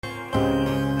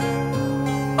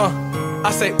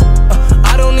I say,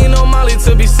 I don't need no Molly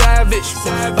to be savage.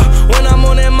 When I'm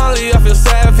on that Molly, I feel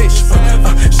savage.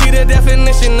 She the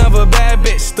definition of a bad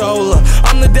bitch. Stole her.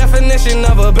 I'm the definition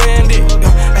of a bandit.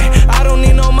 I don't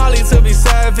need no Molly to be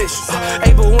savage.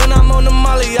 But when I'm on the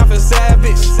Molly, I feel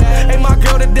savage. My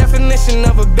girl, the definition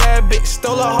of a bad bitch.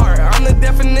 Stole her heart. I'm the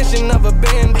definition of a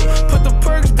bandit. Put the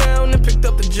perks down and picked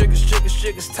up the jiggers.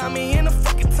 Tommy in the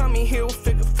fucking Tommy Hill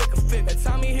figure.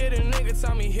 Tommy hit a nigga,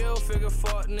 Tommy Hill figure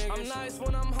fuck niggas. I'm nice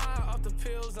when I'm high off the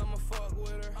pills, I'ma fuck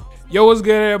with her. Yo, what's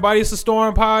good, everybody? It's the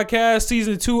Storm Podcast,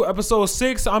 Season 2, Episode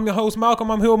 6. I'm your host,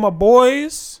 Malcolm. I'm here with my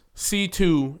boys.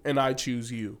 C2, and I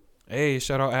choose you. Hey,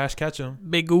 shout out Ash Ketchum.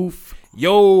 Big oof.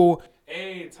 Yo.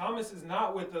 Hey, Thomas is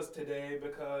not with us today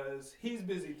because he's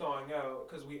busy thawing out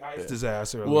because we iced his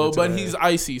ass earlier Well, but today. he's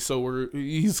icy, so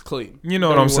he's clean. You know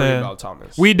what I'm saying? About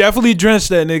Thomas. We definitely drenched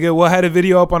that nigga. We'll have a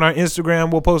video up on our Instagram.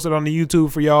 We'll post it on the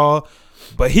YouTube for y'all.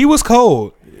 But he was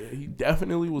cold. Yeah, he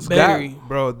definitely was Very.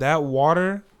 Bro, that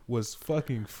water was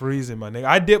fucking freezing, my nigga.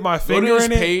 I dipped my finger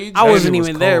in it. I wasn't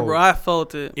even there, bro. I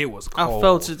felt it. It was cold. I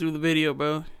felt it through the video,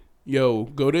 bro. Yo,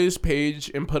 go to his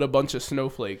page and put a bunch of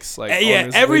snowflakes. Like, yeah, on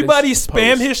his everybody latest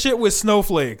spam post. his shit with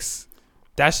snowflakes.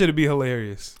 That shit'd be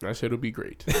hilarious. That shit'll be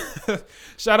great.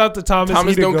 Shout out to Thomas.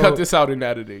 Thomas, don't cut this out in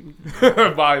editing.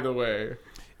 By the way.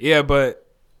 Yeah, but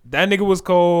that nigga was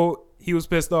cold. He was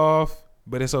pissed off,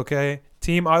 but it's okay.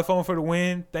 Team iPhone for the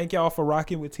win. Thank y'all for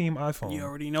rocking with Team iPhone. You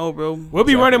already know, bro. We'll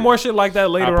be running more shit like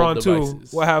that later Apple on devices.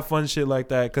 too. We'll have fun shit like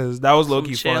that because that was low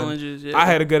key fun. Challenges, yeah. I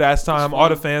had a good ass time. All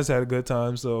the fans had a good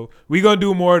time. So we gonna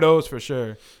do more of those for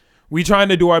sure. We trying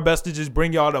to do our best to just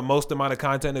bring y'all the most amount of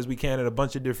content as we can in a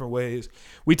bunch of different ways.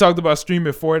 We talked about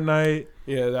streaming Fortnite.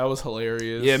 Yeah, that was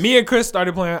hilarious. Yeah, me and Chris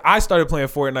started playing. I started playing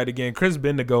Fortnite again. Chris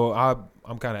been to go.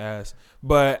 I'm kind of ass,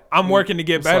 but I'm working to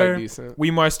get It's better. like decent.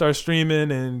 We might start streaming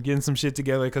and getting some shit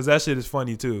together because that shit is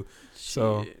funny too.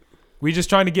 So Shit. we just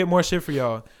trying to get more shit for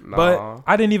y'all. Nah. But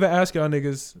I didn't even ask y'all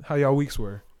niggas how y'all weeks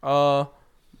were.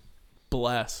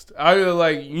 Blessed. I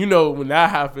like, you know, when that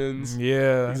happens.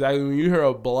 Yeah, Exactly. When you hear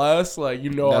a blessed, like, you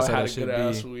know, That's I how had that a should good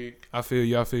ass be. week. I feel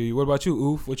you. What about you,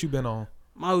 Oof? What you been on?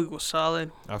 My week was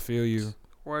solid. I feel you.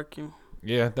 Working.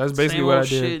 Yeah, that's basically Same what I old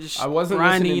did. shit, just I wasn't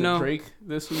grinding, listening you know. to Drake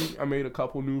this week. I made a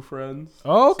couple new friends.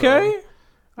 Okay, So,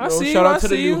 I you know, see. Shout I out to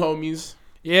the see new you. homies.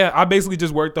 Yeah, I basically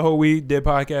just worked the whole week, did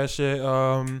podcast shit.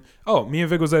 Me and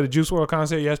Vic was at a Juice WRLD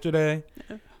concert yesterday.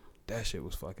 Yeah. That shit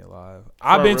was fucking live.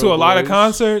 I've been to row a lot of boys.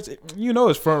 concerts. You know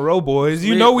it's front row boys.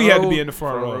 You Lit, know we had to bro. be in the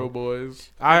front row.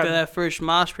 boys. After that first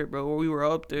mosh pit, bro, where we were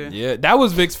up there. Yeah, that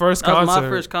was Vic's first That was concert. my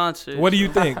first concert. What do you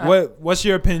think? What's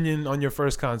your opinion on your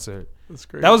first concert? That's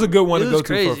great. That was a good one It to go was to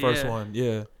crazy, for a first yeah. one.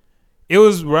 Yeah. It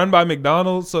was run by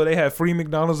McDonald's, so they had free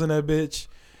McDonald's in that bitch.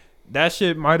 That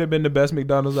shit might have been the best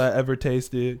McDonald's I ever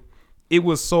tasted. It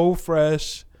was so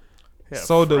fresh. Yeah,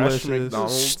 so fresh delicious.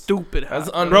 McDonald's. Stupid. That's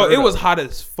hot. Bro, unheard it was of. hot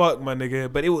as fuck, my nigga,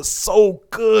 but it was so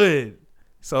good.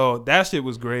 So that shit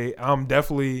was great. I'm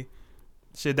definitely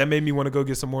shit that made me want to go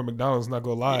get some more McDonald's, not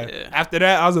gonna lie. Yeah. After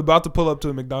that, I was about to pull up to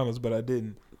a McDonald's, but I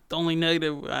didn't. The only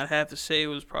negative I'd have to say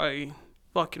was probably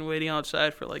fucking waiting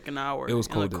outside for like an hour. It was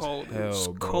in the cold as It was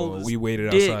hell, bro. cold as We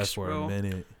waited dicks, outside for bro. a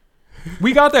minute.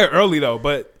 We got there early though,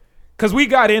 but cause we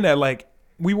got in at like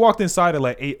we walked inside at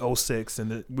like 8:06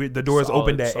 and the doors Solid,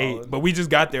 opened at 8, solid. but we just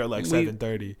got there at like We-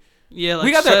 7:30. Yeah, like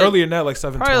We got there earlier than that, like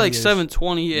 7:20. Probably like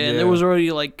 7:20, yeah, and Yeah. there was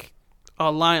already like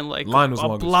a line, like Line was a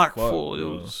long as block fuck, full. It bro.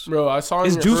 was Bro, I saw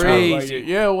It's in your Juice friend, WRLD. like,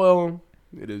 yeah, well,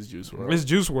 it is Juice WRLD. It's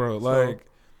Juice WRLD. So- Like,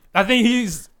 I think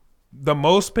he's the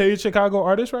most paid Chicago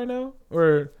artist right now.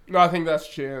 Or No, I think that's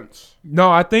Chance.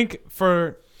 no, I think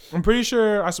I'm pretty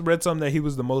sure I read something that he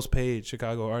was the most paid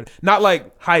Chicago artist. Not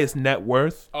like highest net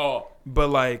worth, Oh, but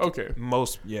like okay.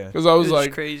 most. Yeah, Because I was it's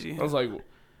like, crazy. I was like,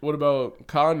 what about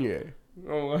Kanye?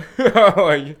 Oh,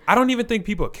 like, I don't even think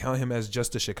people count him as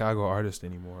just a Chicago artist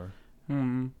anymore,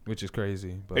 hmm. which is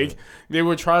crazy. But They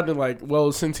were trying to like,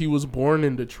 well, since he was born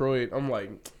in Detroit, I'm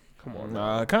like, come on.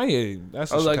 nah, Kanye,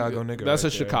 that's I a was like, Chicago nigga. that's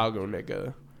right a there. Chicago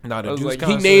nigga. Not I a was Juice like,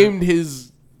 concert. he named his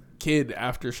kid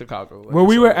after Chicago. Like, When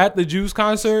we so- were at the Juice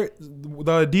concert,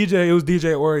 the DJ, it was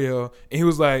DJ Oreo, and he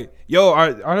was like, yo,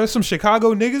 are there some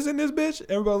Chicago niggas in this bitch?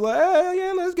 Everybody was like, hey,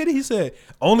 yeah, let's get it. He said,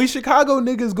 only Chicago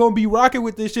niggas gonna be rocking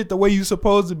with this shit the way you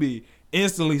supposed to be.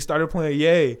 Instantly started playing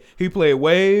Yay. He played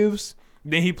Waves,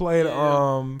 then he played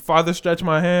Father Stretch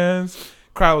My Hands.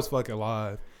 Crowd was fucking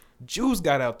live. Juice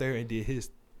got out there and did his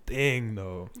thing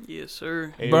though. Yes,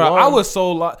 sir. Hey, Bro, Lon. I was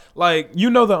so like, you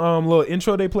know the little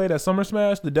intro they played at Summer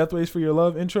Smash, the Death Race for Your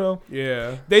Love intro.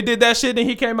 Yeah. They did that shit, then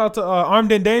he came out to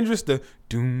Armed and Dangerous, the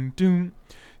doom doom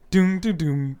doom, doom,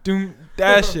 doom, doom.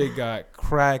 That shit got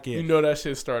cracking. You know that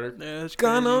shit started. Yeah, that's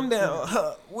Gun crazy. them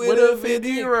down With a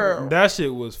 50 round. That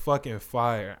shit was fucking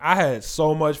fire. I had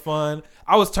so much fun.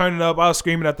 I was turning up. I was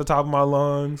screaming at the top of my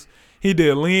lungs. He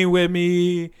did Lean With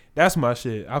Me. That's my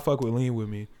shit. I fuck with Lean With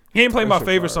Me. He ain't played my That shit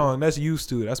favorite fire. song. That's Used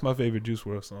To. That's my favorite Juice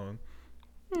WRLD song.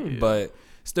 Yeah. But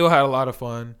still had a lot of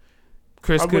fun.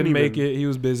 Chris I wouldn't couldn't make even- it. He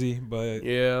was busy. But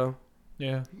Yeah,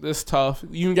 yeah. it's tough.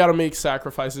 You got to make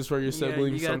sacrifices for your Yeah,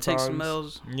 siblings you gotta sometimes. take some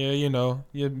L's. Yeah, you know.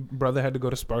 Your brother had to go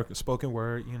to spoken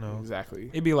word, you know. Exactly.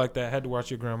 It'd be like that. Had to watch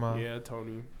your grandma. Yeah,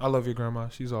 Tony. I love your grandma.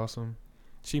 She's awesome.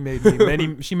 She made me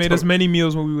many. She made us many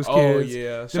meals when we was Oh kids.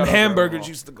 yeah, Them Shout out hamburgers Grandma.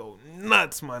 used to go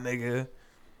nuts, my nigga.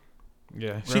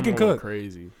 Yeah, she Grandma can went cook.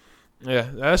 Crazy. Yeah,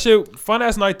 that shit. Fun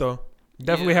ass night though.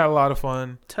 Definitely Yeah. had a lot of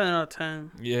fun. 10 out of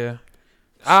 10. Yeah,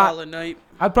 Solid night.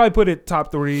 I'd probably put it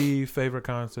top 3 favorite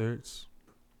concerts.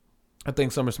 I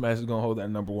think Summer Smash is gonna hold that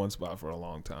number 1 spot for a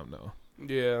long time though.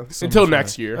 Yeah, Summer until Smash.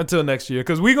 next year. Until next year,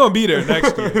 because we gonna be there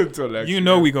next year. Until next You year.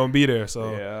 know we gonna be there.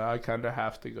 So Yeah, I kind of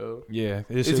have to go. yeah,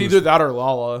 It's either that or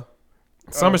Lala.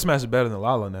 Summer Smash is better than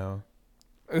Lala now.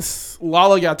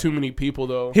 Lala got too many people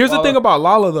though. Here's the Lala- thing about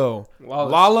Lala though.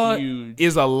 Lala's Lala huge.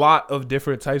 is a lot of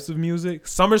different types of music.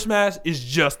 Summer Smash is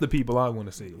just the people I want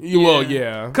to see. Well,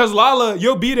 yeah. Cause Lala,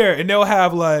 you'll be there and they'll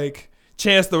have like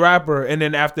Chance the Rapper, and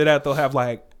then after that they'll have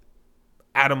like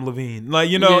Adam Levine, like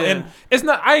you know. Yeah. And it's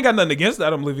not. I ain't got nothing against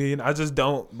Adam Levine. I just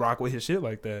don't rock with his shit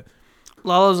like that.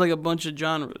 Lala's like a bunch of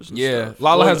genres. And stuff.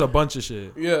 Lala Well, has a bunch of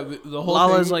shit. Yeah, the whole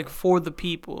Lala's thing. like for the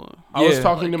people. I was Yeah.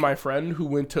 talking to my friend who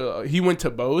went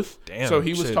to both. Damn. So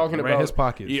he was shit, talking ran about his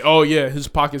pockets. Oh yeah, his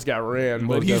pockets got ran,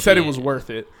 Most but he said it definitely. was worth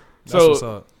it. That's what's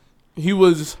So up. he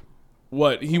was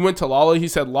what? He went to Lala. He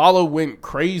said Lala went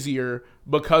crazier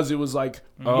because it was like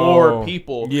more Oh,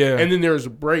 people. yeah. And then there's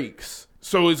breaks.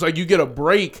 So it's like you get a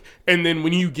break, and then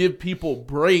when you give people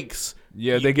breaks,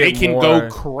 Yeah, they get can more. go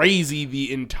crazy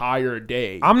the entire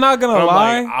day. I'm not gonna And I'm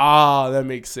lie. like, that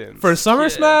makes sense. For Summer Yeah.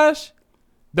 Smash,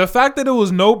 the fact that it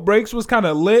was no breaks was kind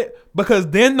of lit because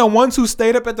then the ones who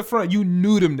stayed up at the front, you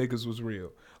knew them niggas was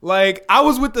real. Like, I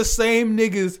was with the same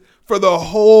niggas for the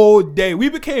whole day. We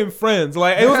became friends.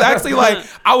 Like, it was actually like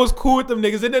I was cool with them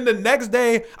niggas. And then the next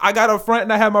day, I got up front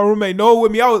and I had my roommate Noah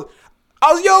with me. I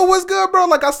was, yo, what's good, bro?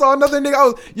 Like, I saw another nigga. I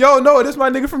was, yo, Noah, this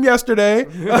my nigga from yesterday.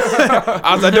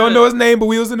 I don't know his name, but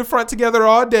we was in the front together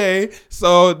all day.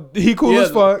 So he cool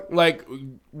as fuck. Like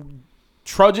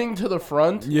trudging to the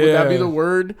front. Would Yeah. that be the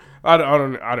word? I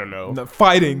don't know. The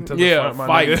fighting to the Yeah, front, my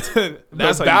fight. nigga.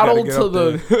 That's The how you battle gotta get to up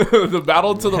there. the the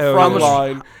battle to the Hell front yeah.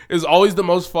 line is always the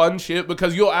most fun shit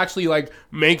because you'll actually like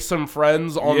make some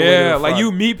friends on the way to Yeah, the like front.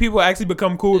 you meet people, actually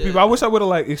become cool with people. I wish I would have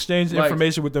like exchanged Like-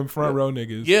 information with them front row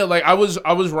niggas. Yeah, like I was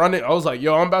running. I was like,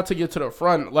 yo, I'm about to get to the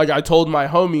front. Like I told my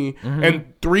homie, Mm-hmm. and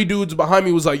 3 dudes behind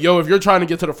me was like, yo, if you're trying to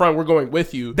get to the front, we're going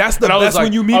with you. That's the And I was best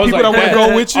when you meet I was people that wanna "Bet."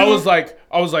 go with you.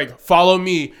 I was like, follow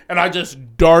me, and I just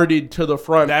darted to the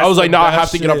front. That's I was like, the no, I best have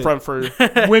to get up shit. front for.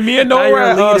 When me and Now Noah you're were a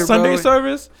at leader, Sunday bro.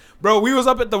 service, bro, we was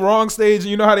up at the wrong stage, and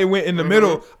you know how they went in the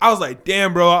middle. I was like,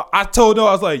 damn, bro. I told Noah,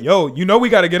 I was like, yo, you know we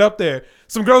got to get up there.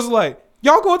 Some girls were like,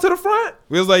 y'all going to the front?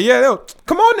 We was like, yeah,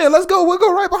 come on then, let's go. We'll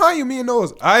go right behind you. Me and Noah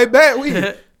was, I bet. We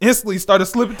instantly started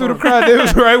slipping through the crowd. They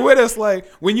was right with us. Like,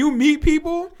 when you meet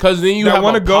people, Because then you that have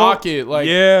wanna a go- pocket. Like,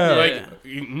 Yeah. like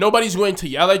nobody's going to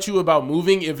yell at you about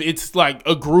moving if it's like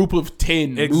a group of 10.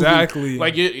 moving. Exactly.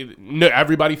 Like no,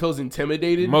 everybody feels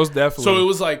intimidated. Most definitely. So it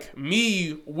was like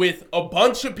me with a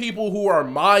bunch of people who are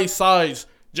my size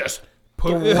just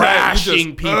thrashing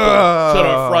just- people to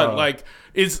the front. Like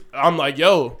I'm like,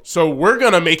 yo, so we're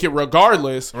gonna make it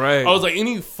regardless. Right. I was like,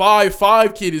 any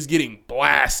 5'5" kid is getting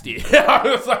blasted. I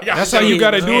was like, That's how you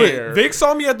gotta do care. it. Vic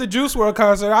saw me at the Juice WRLD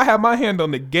concert. I had my hand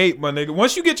on the gate, my nigga.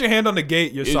 Once you get your hand on the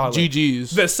gate, you're solid.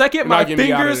 GG's. The second You're my not getting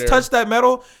me out of fingers there. touch that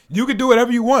metal, you can do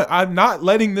whatever you want. I'm not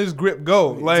letting this grip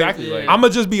go. Like, Exactly, like- I'm gonna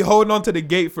just be holding on to the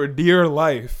gate for dear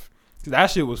life.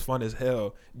 That shit was fun as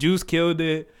hell. Juice killed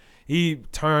it. He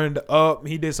turned up.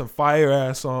 He did some fire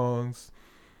ass songs.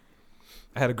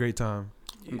 I had a great time.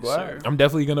 I'm glad. I'm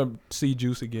definitely gonna see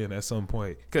Juice again at some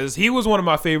point because he was one of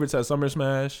my favorites at Summer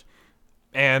Smash,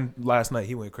 and last night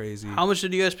he went crazy. How much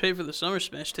did you guys pay for the Summer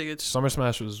Smash tickets? Summer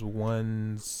Smash was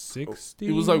 160.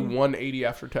 It was like 180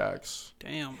 after tax.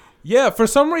 Damn. Yeah, for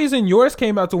some reason yours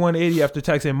came out to 180 after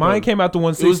tax, and mine Bro, came out to it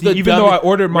was 160. the Even though I dummy-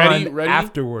 ordered mine Ready?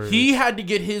 afterwards. He had to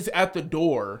get his at the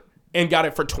door and got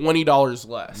it for $20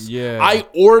 less. Yeah. I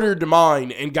ordered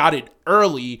mine and got it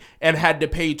early and had to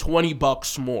pay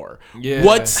 $20 more. Yeah.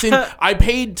 I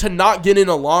paid to not get in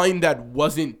a line that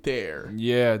wasn't there.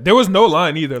 Yeah, there was no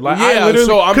line either. Like, Yeah, I literally,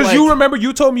 so I'm because you like- remember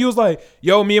you told me, you was like,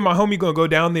 yo, me and my homie gonna go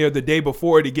down there the day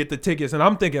before to get the tickets, and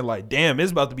I'm thinking like, damn,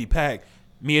 it's about to be packed.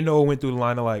 Me and Noah went through the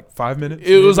line in like 5 minutes.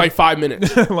 It was like 5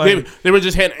 minutes. Like- they were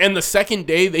just and the second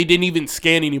day they didn't even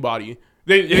scan anybody.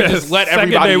 They just let second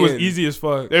everybody day was in. easy as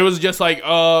fuck. It was just like,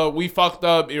 we fucked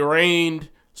up. It rained,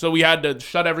 so we had to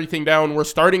shut everything down. We're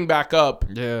starting back up.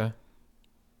 Yeah,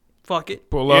 Fuck it.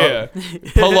 pull up. Yeah,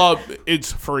 pull up.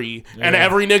 It's free, and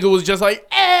every nigga was just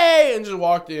like, "Hey!" and just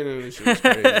walked in, and it was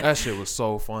crazy. That shit was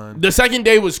so fun. The second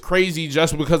day was crazy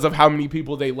just because of how many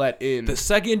people they let in. The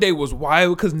second day was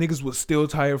wild because niggas was still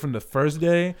tired from the first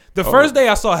day. The first day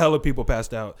I saw hella people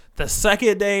passed out. The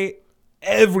second day,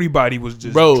 everybody was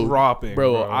just dropping.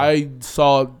 Bro,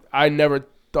 I never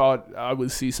thought I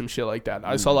would see some shit like that.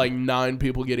 I saw like 9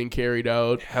 people getting carried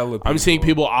out. Hella I'm seeing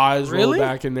people. people eyes Really? roll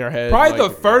back in their head. Probably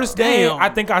like, the first day, Damn. I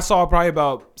think I saw probably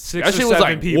about 6 That or shit 7 was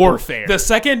like people. warfare. The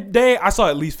second day, I saw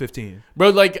at least 15. Bro,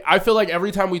 like I feel like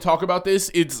every time we talk about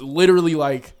this, it's literally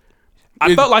like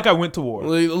I felt like I went to war.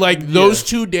 like those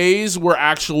 2 days were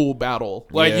actual battle.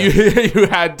 Like Yeah. you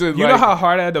had to. You know how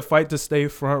hard I had to fight to stay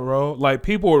front row? Like,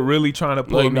 people were really trying to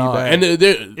pull me back. and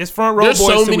It's front row there's boys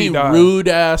so till we many die. rude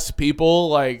ass people.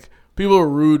 Like people are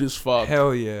rude as fuck.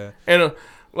 Hell yeah. And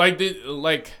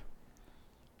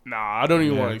nah, I don't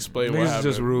even want to explain what Niggas happened.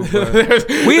 just rude, but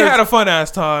we had a fun ass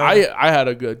time. I had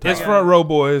a good time. It's front row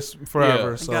boys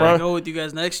forever. Yeah. So Gotta go with you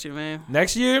guys next year, man.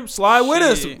 next year, slide with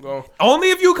us. Shit.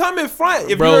 Only if you come in front.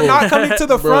 If Bro. you're not coming to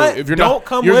the Bro, front, if you're don't not,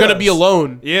 come you're with gonna us. be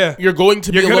alone. Yeah. You're going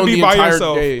to be You're alone gonna be the by entire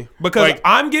yourself day. because Like,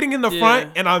 I'm getting in the Yeah.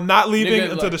 front and I'm not leaving Nigga,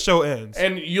 until like- the show ends.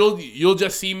 and you'll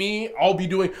just see me. I'll be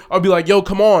like, yo,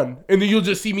 come on, and then you'll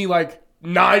just see me like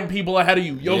 9 people ahead of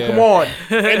you. Yo, Yeah. come on,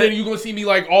 and then you're gonna see me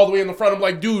like all the way in the front. I'm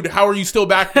like, dude, how are you still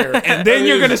back there? And then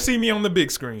you're gonna see me on the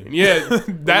big screen. Yeah,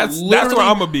 That's Literally, where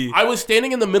I'm gonna be. I was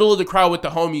standing in the middle of the crowd with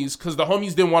the homies because the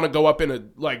homies didn't want to go up in a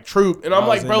like troop, and I'm I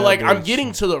like, was bro, in like that I'm bitch.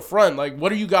 getting to the front. Like,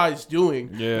 what are you guys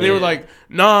doing? Yeah. And they were like,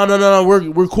 no,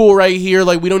 we're cool right here.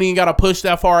 Like, we don't even gotta push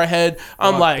that far ahead.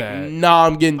 I'm Fuck like, that. nah,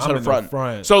 I'm getting to I'm the in the front.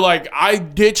 front. So like, I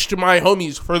ditched my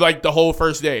homies for like the whole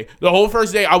first day. The whole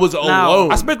first day I was Now,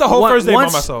 alone. I spent the whole first day by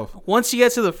myself. Once you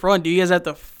get to the front, do you guys have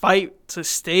to fight to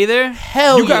stay there?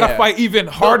 Hell You gotta yeah. fight even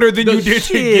harder than the you did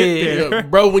to shit. get there. Yeah,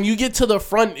 bro, when you get to the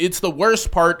front, it's the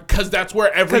worst part because that's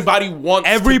where everybody wants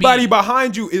Everybody to be.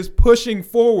 behind you is pushing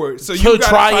forward, so To you gotta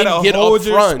try to and get hold up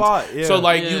your front. spot. Yeah. So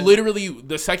like you Yeah. literally,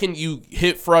 the second you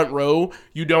hit front row,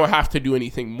 you don't have to do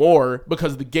anything more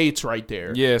because the gate's right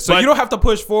there. yeah, so But- you don't have to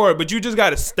push forward, but you just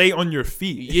gotta stay on your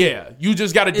feet. Yeah, you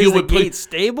just got to Is deal the with gate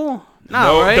stable? No,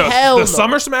 No, right? the, Hell the no.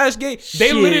 Summer Smash gate, they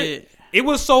Shit. literally, it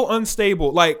was so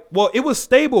unstable. Like, well, it was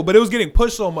stable, but it was getting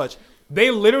pushed so much.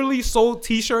 They literally sold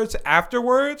T-shirts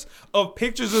afterwards of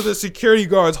pictures of the security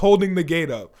guards holding the gate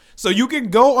up. So you can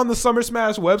go on the Summer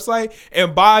Smash website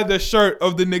and buy the shirt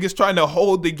of the niggas trying to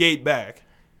hold the gate back.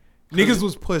 Niggas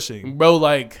was pushing. bro.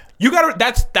 Like,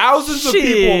 That's thousands of Shit.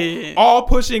 people all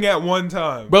pushing at one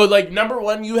time. bro, like number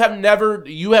one, you have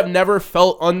never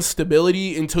felt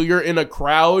instability until you're in a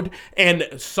crowd and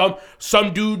some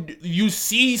dude, you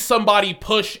see somebody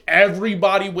push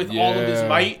everybody with all of his Yeah.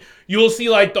 might. You'll see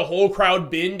like the whole crowd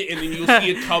bend, and then you'll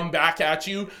see it come back at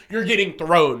you. You're getting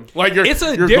thrown. Like It's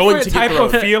a you're different get type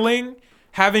of thrown. feeling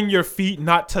having your feet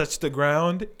not touch the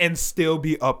ground and still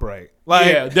be upright. Like,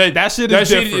 Yeah, that shit is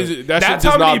different. that shit That's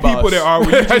does how many not people bust. there are. Where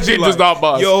you That just be shit like, does not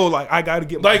bust. Yo, like I gotta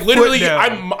get my Like literally, foot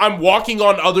down. I'm walking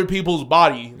on other people's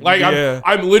body. Like Yeah.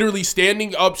 I'm literally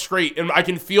standing up straight, and I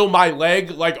can feel my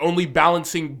leg like only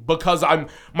balancing because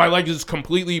my leg is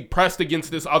completely pressed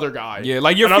against this other guy. Yeah,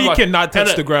 like, your And I'm feet cannot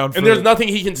touch the ground and for there's nothing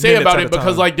he can say minutes about at it a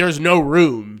because time. like there's no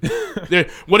room.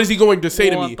 What is he going to say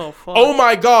to What me? the fuck? Oh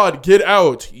my God, get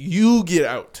out! You get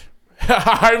out.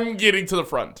 I'm getting to the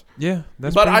front. Yeah,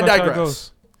 that's But pretty I much how it digress.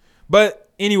 goes. But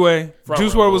anyway, Front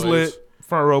Juice row WRLD was boys. lit.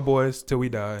 Front row boys till we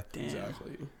die. Damn.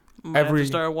 Exactly. I'm gonna have Every- to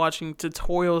start watching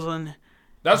tutorials on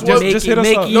That's Just- what just hit us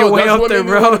making up. your way that's up what there,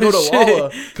 made me bro. wanna go to Shit. Lala,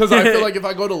 because I feel like if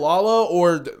I go to Lala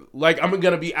or like I'm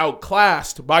gonna be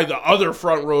outclassed by the other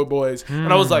front row boys,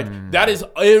 and I was like, that is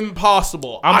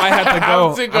impossible. I might have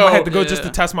to go. I might have to go Yeah. just to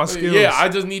test my skills. Yeah, I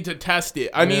just need to test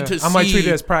it. I need to see. I might treat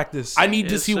it as practice. I need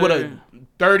to Yes, see what a sir.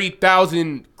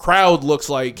 30,000 crowd looks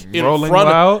like in Rolling front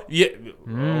Loud? of. Yeah.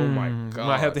 Oh my God.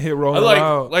 might have to hit I Rolling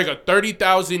Loud. like a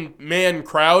 30,000 man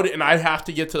crowd, and I have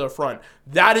to get to the front.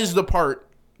 That is the part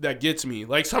that gets me.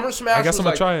 Like Summer Smash. I guess was I'm gonna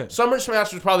like, try it. Summer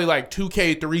Smash was probably like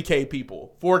 2K, 3K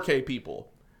people, 4K people.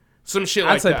 some shit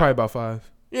I'd like say that. probably about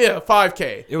 5. Yeah,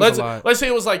 5K. It was a lot. Let's say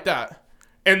it was like that,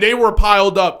 and they were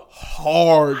piled up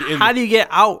hard. How do you get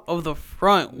out of the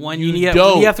front when you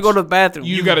have to go to the bathroom?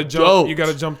 You gotta jump. don't. You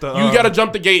gotta jump the. You gotta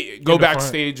jump the gate, go the front.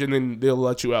 backstage, and then they'll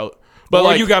let you out. But Or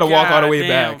like you gotta walk all the way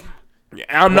Goddamn. back.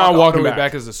 I'm not Walk all walking the way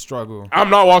back. back is a struggle. I'm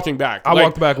not walking back. I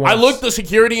walked back I once. looked the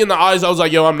security in the eyes. I was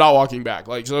like, "Yo, I'm not walking back."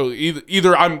 Like, so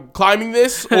either I'm climbing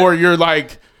this, or you're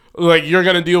like you're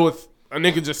gonna deal with a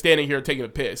nigga just standing here taking a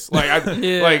piss. Like,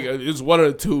 Yeah. like it's one of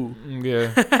the two.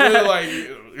 Yeah. Like,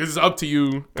 it's up to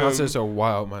you. Concerts are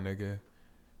wild, my nigga.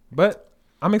 But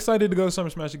I'm excited to go to Summer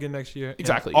Smash again next year.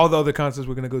 Exactly. And all the other concerts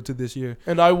we're gonna go to this year.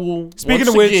 And I will. Speaking once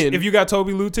of which, again, if you got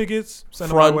Toby Lou tickets, send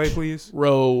them my front way, please.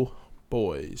 row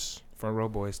boys. Front row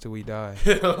boys till we die.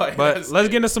 Like, But that's let's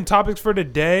it. get into some topics for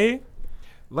today.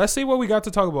 Let's see what we got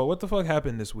to talk about. What the fuck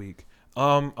happened this week?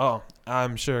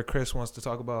 I'm sure Chris wants to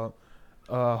talk about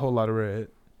a whole lot of red.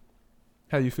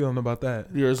 How you feeling about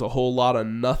that? There's a whole lot of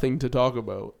nothing to talk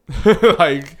about.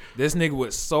 Like, This nigga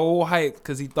was so hyped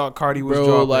because he thought Cardi was Bro,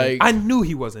 dropping. like- I knew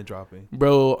he wasn't dropping.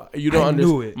 bro, you don't I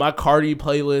understand. knew it. My Cardi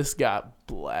playlist got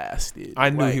blasted. I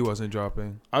knew Like, he wasn't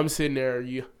dropping. I'm sitting there.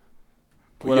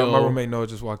 What up? My Yo, roommate Noah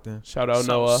just walked in. shout out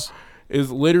Sauce. Noah. Is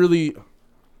literally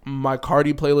my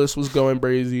Cardi playlist was going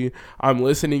crazy. I'm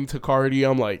listening to Cardi.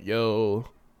 I'm like, yo,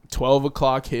 12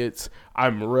 o'clock hits.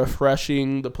 I'm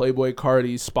refreshing the Playboy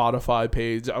Cardi Spotify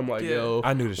page. I'm like, Yeah. yo,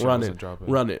 I knew the shit run wasn't it, dropping.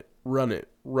 run it, run it,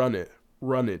 run it,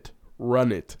 run it,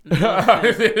 run it.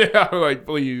 I'm like,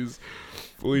 please.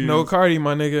 No Cardi,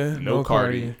 my nigga. No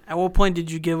Cardi. At what point did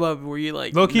you give up? Were you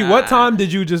like, Low key, nah. what time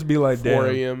did you just be like, 4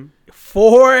 damn? a.m.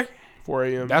 4? 4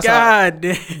 a.m. That's how, God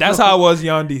damn. that's how I was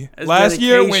Yandi. That's Last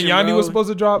year when dedication, Yandi bro. was supposed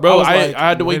to drop, Bro, was I like,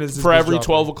 had to when wait is this for bitch every dropping?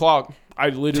 12 o'clock. I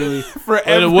literally For what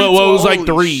every was like Holy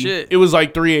 3. shit. It was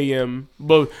like 3 a.m.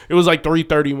 But it was like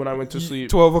 3:30 when I went to sleep.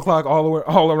 12 o'clock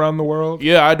all around the world.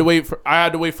 Yeah, I had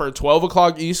to wait for 12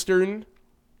 o'clock Eastern,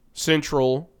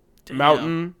 Central, Damn.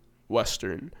 Mountain,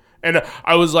 Western. And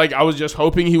I was just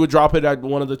hoping he would drop it at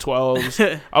one of the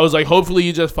 12s. I was like, hopefully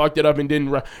he just fucked it up and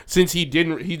didn't. Since he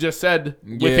didn't, he just said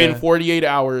within Yeah. 48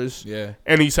 hours. Yeah.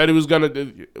 And he said it was gonna.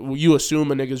 You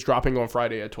assume a nigga's dropping on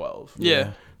Friday at 12.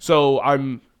 Yeah. So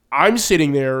I'm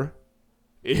sitting there.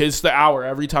 It hits the hour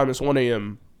every time. It's 1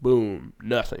 a.m. Boom,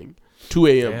 nothing. 2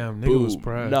 a.m. Damn, nigga boom, was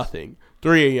pressed. nothing.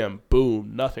 3 a.m.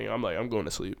 Boom, nothing. I'm like, I'm going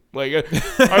to sleep. Like,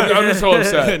 I'm just so that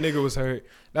upset. nigga was hurt.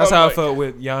 That's I'm how like- I felt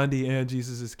with Yandi and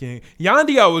Jesus is King.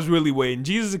 Yandi, I was really waiting.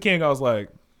 Jesus is King, I was like,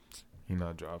 he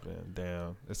not dropping.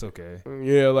 Damn, it's okay.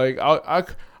 Yeah, like I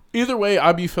either way,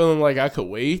 I'd be feeling like I could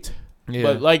wait. Yeah.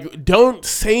 But like, don't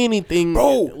say anything,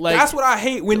 Bro, Like, that's what I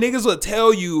hate when niggas will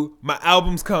tell you my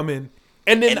album's coming.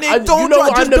 and then and they don't you know, drop-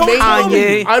 just I'm the don't main. tell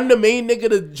me. I'm the main nigga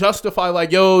to justify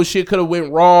like, yo, shit could have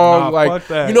went wrong. Nah, like, fuck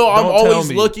that. you know, I'm Don't tell always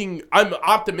me. looking. I'm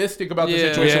optimistic about the Yeah.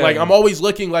 situation. Yeah. Like, I'm always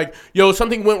looking like, yo,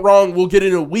 something went wrong. We'll get it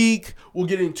in a week. We'll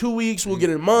get it in 2 weeks. We'll get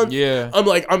it in a month. Yeah. I'm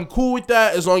like, I'm cool with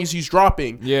that as long as he's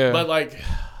dropping. Yeah. But like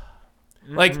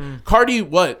Cardi,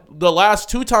 what the last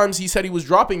 2 times he said he was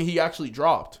dropping, he actually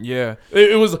dropped. Yeah.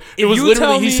 It was you literally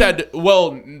tell he me- said,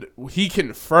 well, he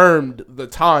confirmed the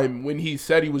time when he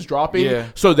said he was dropping. Yeah.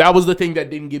 So that was the thing that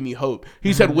didn't give me hope.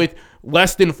 He said with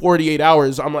less than 48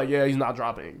 hours, I'm like, yeah, he's not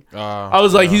dropping. I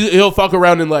was like, he'll fuck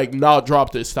around and like not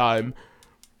drop this time.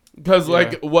 Because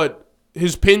like what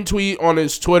his pin tweet on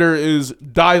his Twitter is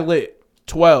die lit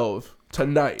 12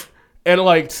 tonight. And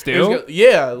like Still?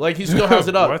 like he still has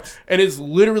it up. What? And it's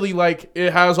literally like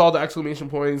it has all the exclamation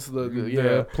points, the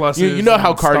pluses you know how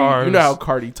and Cardi stars, you know how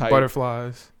Cardi typed.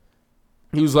 Butterflies.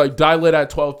 He was like die lit at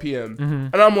 12 p.m.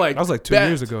 And I'm like, That was like 2 bet.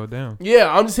 years ago. Damn.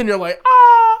 Yeah, I'm just sitting there like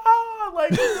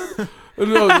like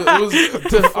no, it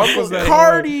was that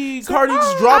Cardi's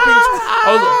dropping.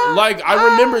 I was like,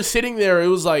 I remember sitting there. It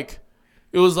was like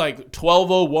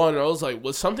 12:01. I was like,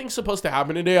 was something supposed to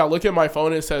happen today? I look at my phone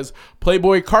and it says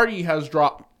Playboy Cardi has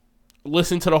dropped.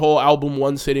 Listen to the whole album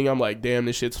one sitting. I'm like, damn,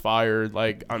 this shit's fire.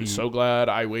 Like, I'm so glad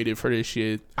I waited for this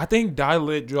shit. I think Die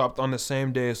Lit dropped on the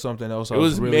same day as something else I It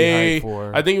was really May. hyped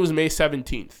for. I think it was May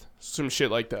 17th. Some shit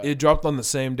like that. It dropped on the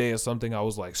same day as something I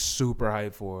was like super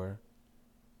hyped for.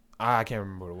 I can't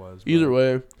remember what it was. but- Either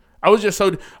way, I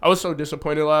was so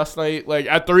disappointed last night. Like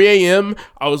at 3 a.m.,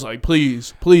 I was like,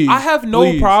 please. I have no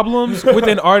please. problems with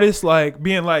an artist like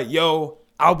being like, yo,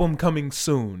 album coming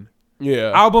soon.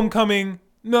 Yeah. Album coming,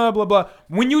 blah, blah, blah.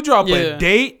 When you drop Yeah. a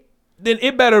date, then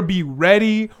it better be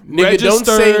ready, Nigga, registered, don't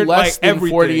say less like than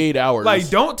everything. 48 hours. Like,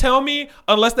 don't tell me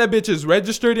unless that bitch is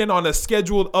registered and on a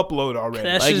scheduled upload already.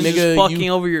 That's Like, just nigga, fucking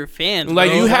you- over your fans.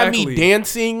 Like bro. you had me Exactly.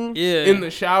 dancing Yeah. in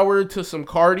the shower to some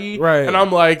Cardi, Right. And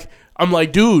I'm like,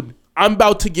 dude, I'm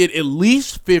about to get at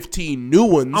least 15 new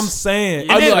ones. I'm saying.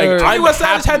 I'm And then like, I'm 21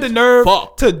 Savage had happy the nerve as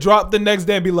fuck. to drop the next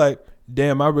day and be like,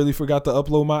 damn, I really forgot to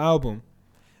upload my album.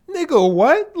 Nigga,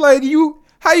 what? Like,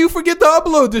 how you forget to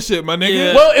upload this shit, my nigga?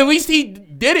 Yeah. Well, at least he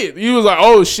did it. He was like,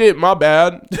 "Oh shit, my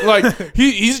bad." Like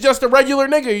he's just a regular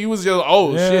nigga. He was just,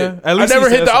 "Oh Yeah, shit, at least I never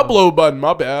he hit said the something. upload button.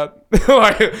 My bad."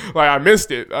 like I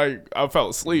missed it. I fell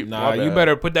asleep. Nah, My you bad.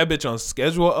 better put that bitch on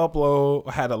schedule upload,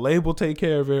 or had a label take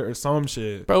care of it, or some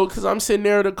shit. bro. Because I'm sitting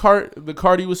there. The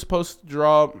Cardi was supposed to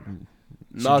drop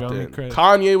drop me nothing. credit.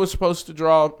 Kanye was supposed to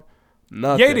drop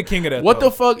nothing. Ye the king of that, What though.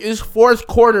 the fuck is fourth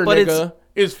quarter, But nigga?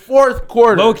 It's fourth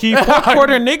quarter. Low key, fourth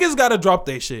quarter niggas gotta drop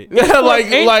their shit. Yeah, like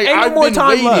ain't no I've more been time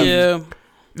waiting. left. Yeah.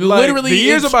 Like, Literally, the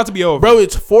year's it's- about to be over, Bro,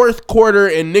 it's fourth quarter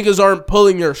and niggas aren't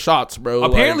pulling their shots, bro.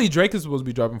 Apparently, Like, Drake is supposed to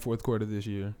be dropping fourth quarter this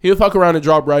year. he'll fuck around and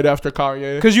drop right after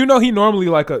Kanye. Cause you know he normally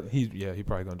he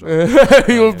probably gonna drop.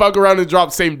 He'll fuck around and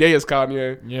drop same day as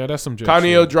Kanye. Yeah, that's some Drake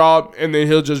Kanye will shit. drop and then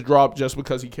he'll just drop just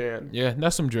because he can. Yeah,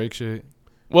 that's some Drake shit.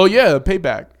 Well, yeah,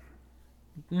 payback.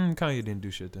 Kanye didn't do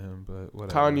shit to him, but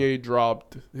whatever. Kanye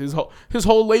dropped his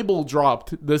whole label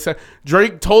dropped.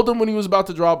 Drake told him when he was about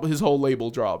to drop, his whole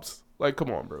label drops. Like,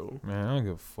 come on, bro. Man, I don't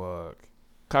give a fuck.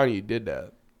 Kanye did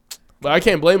that, but I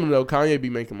can't blame him though. Kanye be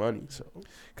making money, so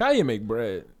Kanye make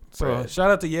bread. So Bread.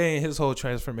 shout out to Ye and his whole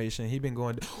transformation. He been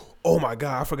going. Oh my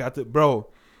god, I forgot to, bro.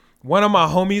 One of my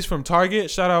homies from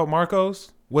Target, shout out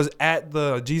Marcos, was at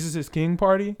the Jesus is King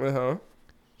party.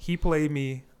 He played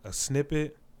me a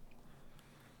snippet.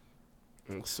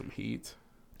 Some heat.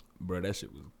 Bro, that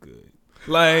shit was good.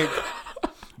 Like,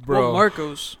 bro, Well,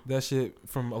 Marcos. that shit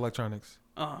from Electronics.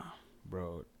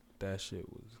 Bro, that shit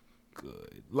was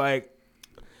good. Like,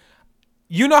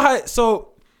 you know how,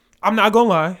 so I'm not gonna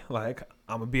lie, like,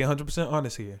 I'm gonna be 100%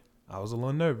 honest here. I was a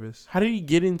little nervous, How did he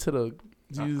get into the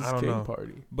Jesus I don't King know.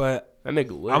 party? but That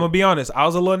nigga lit. I'm gonna be honest. I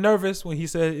was a little nervous when he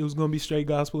said it was gonna be straight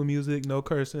gospel music, no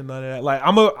cursing, none of that. Like,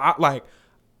 I'm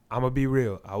gonna be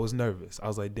real. I was nervous. I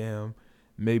was like, damn,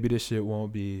 maybe this shit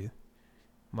won't be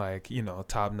like,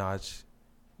 top notch,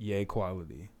 Ye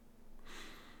quality.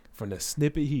 From the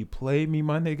snippet he played me,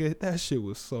 my nigga, that shit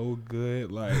was so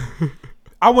good. Like,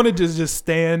 I want to just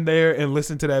stand there and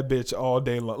listen to that bitch all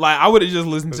day long. Like, I would have just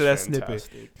listened to that snippet.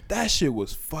 fantastic. That shit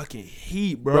was fucking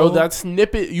heat, bro. Bro, that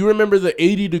snippet, you remember the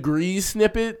 80 degrees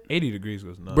snippet? 80 degrees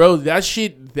was nuts. Bro, that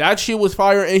shit was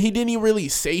fire, and he didn't even really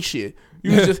say shit. He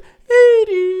was just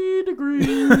 80 degrees.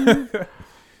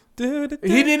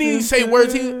 He didn't even say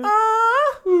words.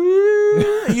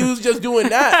 He was just doing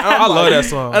that. I love that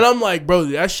song. And I'm like, bro,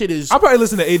 that shit is I probably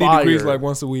listen to 80 fire. degrees like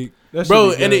once a week. That shit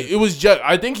Bro, be and good. it was just,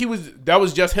 I think that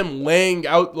was just him laying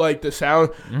out like the sound,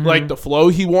 Mm-hmm. like the flow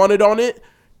he wanted on it.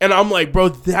 And I'm like, bro,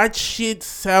 that shit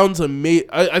sounds amazing.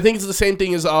 I think it's the same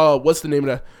thing as, what's the name of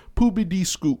that? Poopy D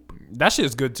Scoop. that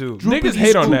shit's good too. Droopy Niggas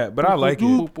hate on Scoop. that, but I like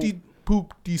it.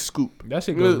 Poop D Scoop. That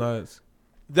shit goes nuts.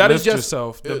 That Lift is just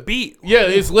yourself. The beat. Yeah,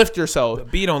 it's lift yourself. The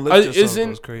beat on Lift Yourself isn't-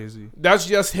 goes crazy. That's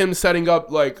just him setting up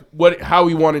like how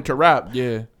he wanted to rap.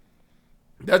 Yeah.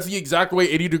 That's the exact way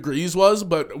 80 Degrees was,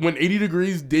 but when 80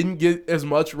 Degrees didn't get as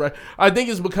much I think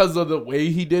it's because of the way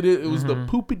he did it. It was the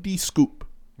poopity scoop.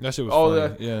 That shit was All funny.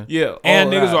 that. Yeah. Yeah. And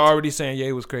all niggas that. were already saying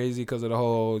Ye was crazy because of the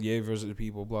whole Ye versus the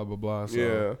people, blah, blah, blah. So.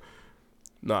 Yeah.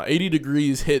 Nah, 80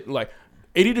 Degrees hit like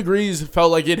 80 Degrees felt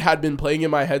like it had been playing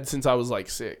in my head since I was like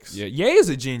 6. Yeah, Ye is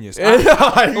a genius. like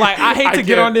I hate to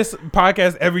get can't- on this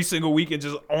podcast every single week and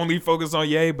just only focus on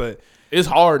Ye, but It's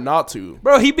hard not to.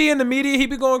 bro, he be in the media, he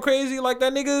be going crazy like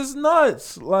that nigga is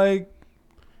nuts. Like,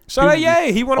 shout out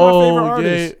Ye, he one of my favorite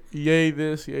artists. Yay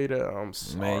this, yay that. I'm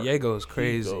sorry. Man, Ye goes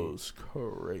crazy. He goes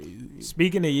crazy.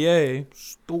 Speaking of Ye,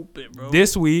 Stupid, bro.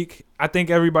 this week, I think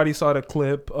everybody saw the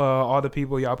clip. All the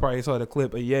people, y'all probably saw the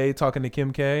clip of Ye talking to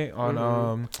Kim K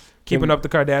on Keeping Up the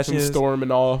Him Kardashians.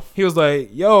 storming off. He was like,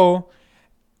 yo,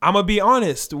 I'm going to be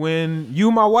honest. When you,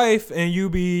 my wife, and you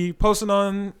be posting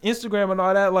on Instagram and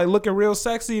all that, like looking real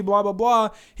sexy, blah, blah, blah.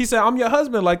 He said, I'm your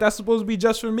husband. Like, that's supposed to be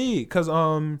just for me. Because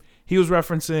he was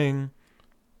referencing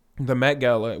the Met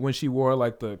Gala when she wore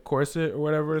like the corset or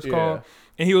whatever it's called.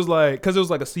 And he was like, because it was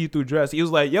like a see-through dress. He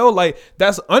was like, yo, like,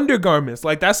 that's undergarments.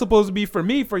 Like, that's supposed to be for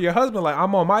me, for your husband. Like,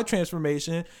 I'm on my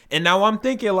transformation. And now I'm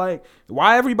thinking, like,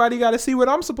 why everybody got to see what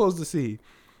I'm supposed to see?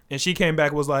 And she came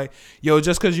back was like, yo,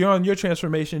 just because you're on your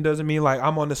transformation doesn't mean, like,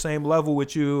 I'm on the same level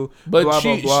with you, But blah,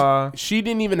 blah, blah. she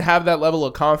didn't even have that level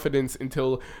of confidence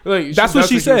until like That's what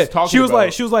she said. talking She was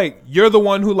about. like, you're the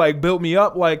one who, like, built me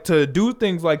up, like, to do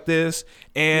things like this.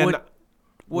 And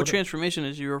What transformation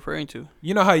is you referring to?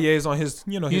 You know how Ye's on his,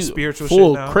 his He's spiritual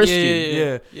full shit now.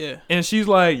 Christian. Yeah. And she's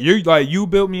like, you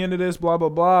built me into this, blah blah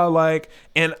blah. Like,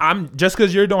 and I'm just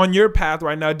because you're on your path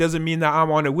right now doesn't mean that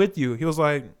I'm on it with you. He was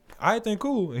like, I think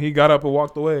cool, and he got up and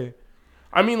walked away.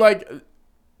 I mean, like,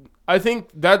 I think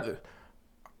that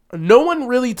no one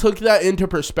really took that into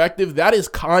perspective. That is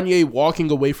Kanye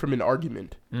walking away from an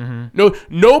argument. No,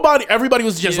 nobody. Everybody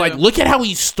was just like, look at how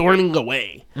he's storming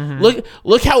away.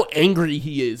 Look how angry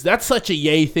he is. That's such a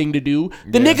Ye thing to do.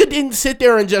 The nigga didn't sit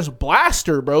there and just blast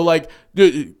her, bro. Like,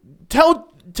 tell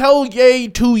Ye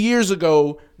 2 years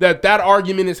ago that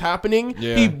argument is happening.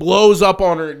 Yeah. He blows up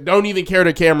on her. Don't even care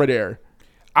the camera there.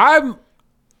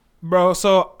 Bro,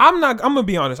 so I'm gonna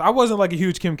be honest. I wasn't like a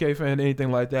huge Kim K fan or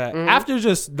anything like that. After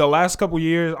just the last couple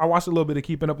years, I watched a little bit of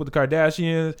Keeping Up with the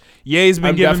Kardashians. Ye's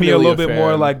been giving me a little bit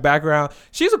more like background.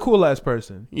 She's a cool ass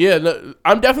person. Yeah, no,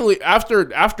 I'm definitely after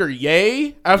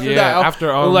Ye.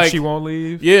 After She Won't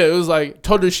Leave. Yeah, it was like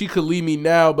told her she could leave me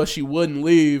now, but she wouldn't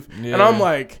leave. Yeah. And I'm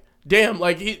like, damn,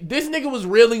 like this nigga was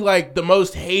really like the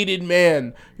most hated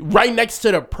man, right next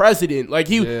to the president. Like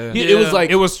it was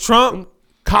like it was Trump,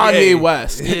 Kanye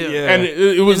West, and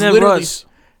it was and literally Russ.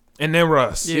 and then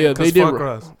Russ. Yeah, they did fuck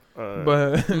Russ.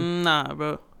 But Nah,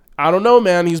 bro. I don't know,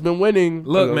 man. He's been winning.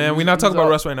 look, man, we're not talking about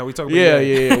Russ right now. We talking about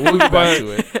Yeah. We'll get back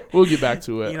to it. We'll get back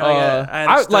to it. You know,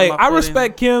 I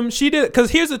respect Kim. She did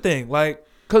because here's the thing, like.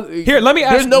 Here, let me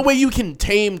ask. There's no way you can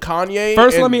tame Kanye.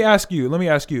 First, let me ask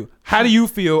you. How do you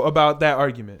feel about that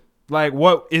argument? Like,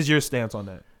 what is your stance on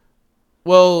that?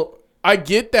 Well, I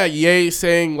get that Ye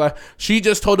saying like she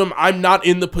just told him I'm not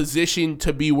in the position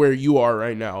to be where you are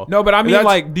right now. No, but I mean,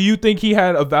 like, do you think he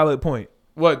had a valid point?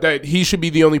 What, that he should be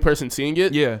the only person seeing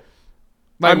it? Yeah.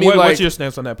 Like, I mean, what's your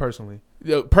stance on that personally?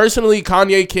 Personally,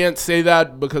 Kanye can't say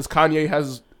that because Kanye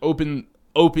has open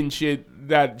shit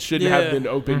that shouldn't have been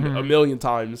opened a million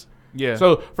times. Yeah.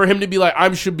 So for him to be like,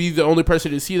 I should be the only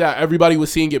person to see that, everybody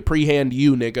was seeing it pre-hand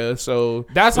you, nigga. So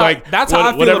that's how I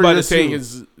feel whatever about you're it saying too.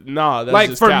 is nah. That's like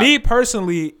just for cap. me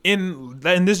personally, and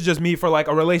this is just me for like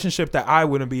a relationship that I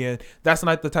wouldn't be in. That's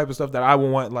not the type of stuff that I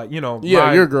would want. Like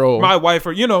your girl, my wife,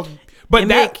 or But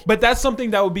that's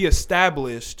something that would be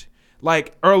established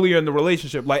like earlier in the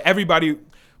relationship. Like everybody.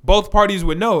 Both parties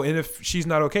would know, and if she's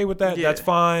not okay with that, that's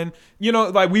fine.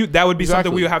 Like that would be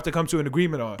something we would have to come to an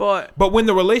agreement on. But when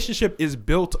the relationship is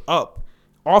built up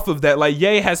off of that, like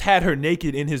Ye has had her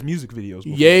naked in his music videos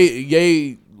before.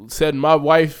 Ye said my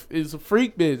wife is a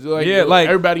freak bitch. Like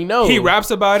everybody knows. He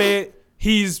raps about it.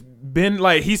 He's been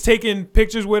like he's taking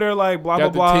pictures with her, like blah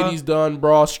got blah blah. The titties done,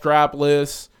 bra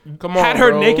strapless. Come on, had her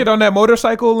bro. naked on that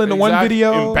motorcycle in the one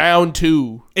video. And Bound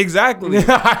 2. Exactly.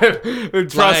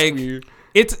 Trust me.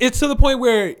 It's to the point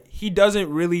where he doesn't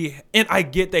really, and I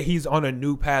get that he's on a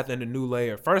new path and a new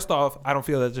layer. First off, I don't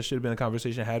feel that there should have been a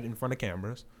conversation had in front of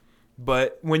cameras.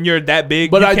 But when you're that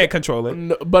big, you can't control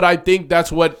it. But I think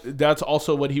that's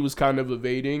also what he was kind of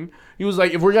evading. He was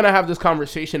like, if we're gonna have this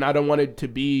conversation, I don't want it to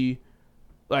be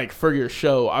like for your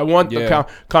show. I want the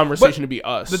conversation to be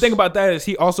us. The thing about that is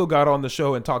he also got on the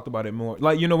show and talked about it more.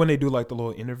 Like, when they do like the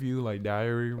little interview, like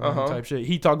diary room type shit,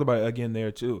 he talked about it again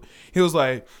there too. He was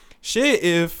like, shit,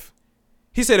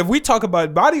 he said, if we talk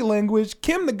about body language,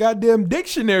 Kim the goddamn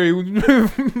dictionary.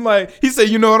 Like, he said,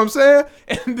 you know what I'm saying?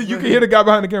 And you can hear the guy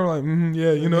behind the camera like,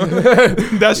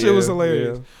 that shit was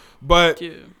hilarious. Yeah. But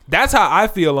that's how I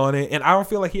feel on it. And I don't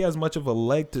feel like he has much of a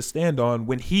leg to stand on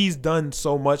when he's done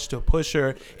so much to push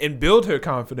her and build her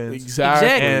confidence. Exactly.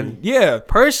 And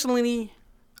personally,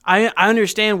 I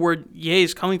understand where Ye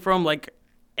is coming from. Like,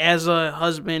 as a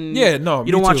husband, you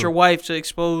don't want your wife to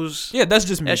expose. Yeah, that's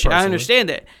just me. I understand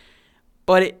that,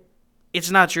 but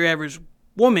it's not your average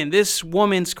woman. This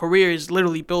woman's career is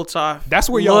literally built off. That's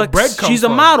where y'all bread comes from. She's a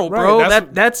model, bro.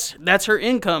 Right, that's her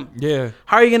income. Yeah.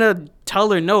 How are you gonna tell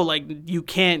her no? Like you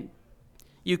can't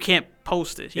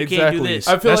post this. You can't do this.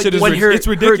 I feel like it's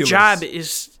ridiculous. Her job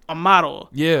is a model.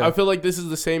 Yeah. I feel like this is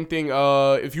the same thing.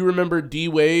 If you remember D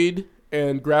Wade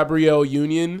and Gabrielle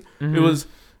Union, it was.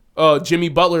 Jimmy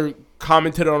Butler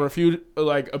commented on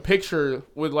a picture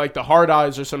with like the hard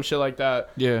eyes or some shit like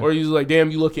that. Yeah. Or he was like, damn,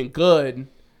 you looking good.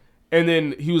 And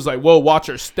then he was like, whoa, watch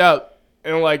her step.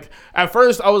 And like, at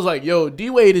first I was like, yo,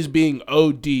 D-Wade is being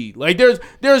OD. Like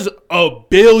there's a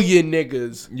billion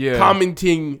niggas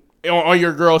commenting on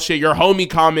your girl shit. Your homie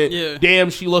comment, damn,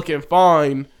 she looking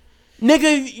fine.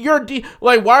 Nigga,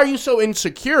 like, why are you so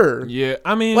insecure? Yeah.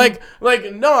 I mean, like,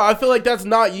 no, I feel like that's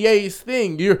not Ye's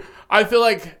thing. I feel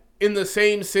like in the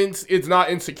same sense, it's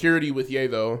not insecurity with Ye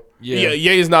though. Yeah,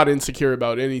 Ye is not insecure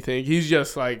about anything. He's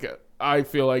just like, I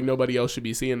feel like nobody else should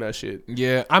be seeing that shit.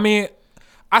 Yeah, I mean,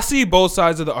 I see both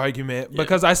sides of the argument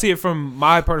because I see it from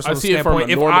my personal standpoint.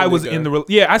 If I was nigga. in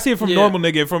the I see it from normal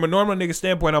nigga. From a normal nigga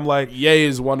standpoint, I'm like, Ye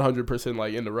is 100%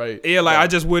 like in the right. Yeah, like I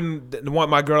just wouldn't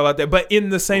want my girl out there. But in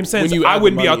the same sense, I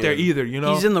wouldn't be out there either. You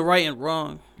know, he's in the right and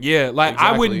wrong. Yeah, like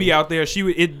I wouldn't be out there.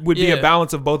 It would be a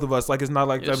balance of both of us. Like it's not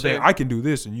like I can do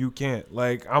this and you can't.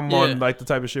 Like I'm on like the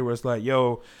type of shit where it's like,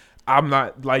 yo, I'm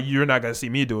not like you're not gonna see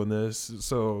me doing this,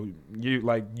 so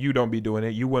you don't be doing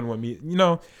it. You wouldn't want me, you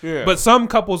know. Yeah. But some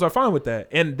couples are fine with that,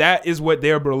 and that is what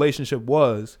their relationship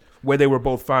was, where they were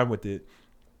both fine with it.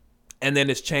 And then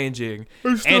it's changing,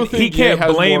 and he can't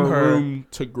blame her room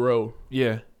to grow.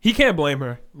 Yeah, he can't blame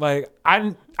her. Like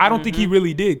I don't think he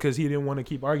really did because he didn't want to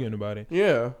keep arguing about it.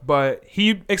 Yeah, but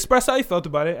he expressed how he felt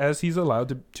about it as he's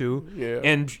allowed to. Yeah,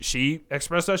 and she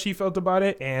expressed how she felt about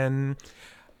it, and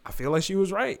I feel like she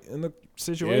was right in the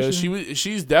situation. Yeah,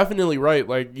 she's definitely right.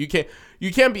 Like you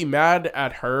can't be mad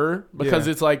at her because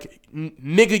it's like,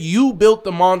 nigga, you built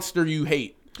the monster you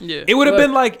hate. Yeah, it would have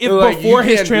been like if before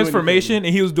his transformation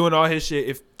and he was doing all his shit.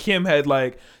 If Kim had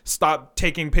like stopped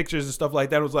taking pictures and stuff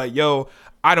like that, it was like, yo,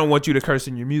 I don't want you to curse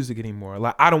in your music anymore.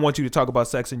 Like I don't want you to talk about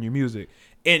sex in your music.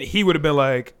 And he would have been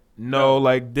like, no,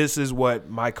 like this is what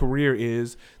my career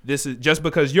is. This is just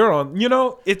because you're on, you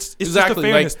know, it's exactly just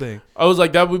a fairness thing. I was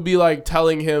like, that would be like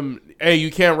telling him, hey, you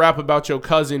can't rap about your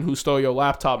cousin who stole your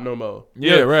laptop no more.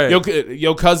 Yeah, right.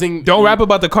 Your cousin. Don't rap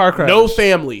about the car crash. No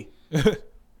family.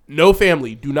 No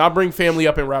family. Do not bring family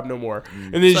up and rap no more.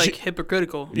 And then it's like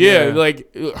hypocritical. Yeah,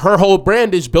 like her whole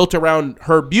brand is built around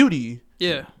her beauty.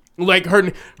 Yeah. Like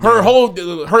her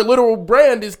literal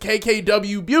brand is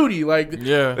KKW Beauty. Like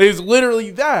it's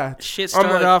literally that. Shit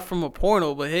started off from a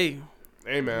porno, but hey.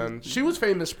 Hey man, she was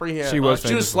famous pre-hand. She was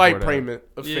slight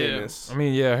famous. I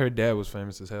mean, her dad was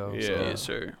famous as hell. Yeah, so. Yes,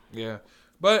 sir. Yeah,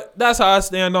 but that's how I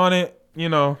stand on it. You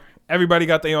know, everybody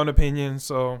got their own opinion,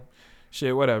 so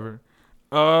shit, whatever.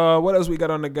 What else we got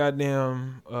on the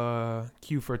goddamn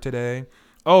queue for today?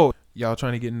 Oh, y'all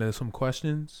trying to get into some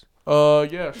questions?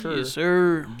 Yeah, sure. Yes,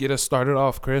 sir. Get us started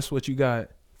off, Chris. What you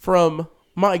got? From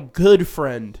my good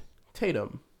friend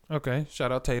Tatum. Okay,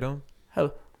 shout out Tatum.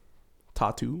 Hello.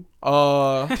 Tattoo.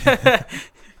 Fuck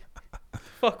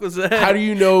was that? How do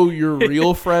you know your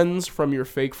real friends from your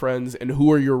fake friends, and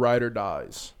who are your ride or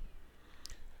dies?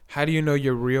 How do you know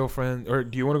your real friend? Or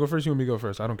do you want to go first? You want me to go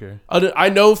first? I don't care. I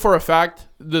know for a fact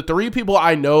the 3 people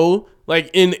I know, like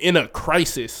in a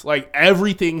crisis, like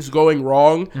everything's going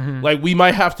wrong. Mm-hmm. Like we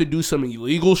might have to do some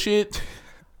illegal shit.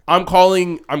 I'm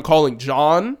calling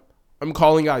John. I'm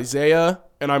calling Isaiah,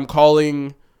 and I'm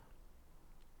calling.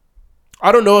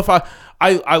 I don't know if I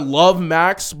love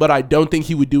Max, but I don't think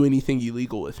he would do anything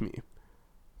illegal with me.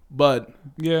 But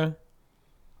yeah.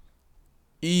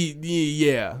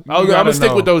 Yeah, I'm gonna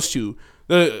stick with those 2.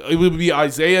 It would be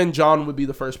Isaiah and John would be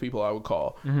the first people I would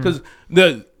call because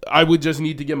I would just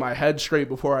need to get my head straight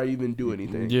before I even do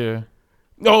anything. Yeah.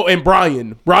 Oh, and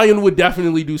Brian would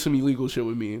definitely do some illegal shit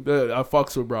with me. I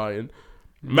fucks with Brian.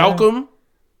 Yeah. Malcolm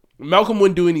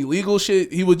wouldn't do any illegal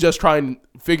shit. He would just try and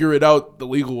figure it out the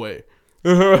legal way.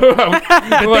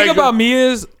 The thing about me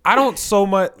is I don't so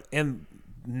much and.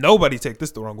 Nobody take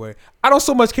this the wrong way. I don't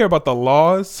so much care about the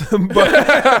laws, but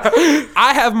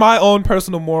I have my own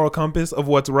personal moral compass of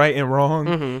what's right and wrong.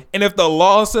 Mm-hmm. And if the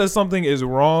law says something is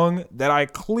wrong that I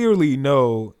clearly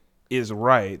know is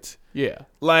right,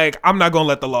 like I'm not going to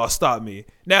let the law stop me.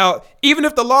 Now, even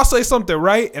if the law says something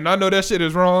right and I know that shit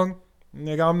is wrong,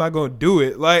 nigga, I'm not gonna do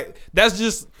it. Like that's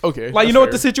just okay. Like you know fair.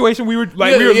 What the situation we were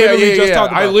like we were literally just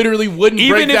talking about. I literally wouldn't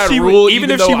break that rule.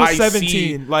 Even if she was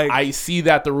 17, like I see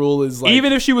that the rule is like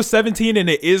even if she was 17 and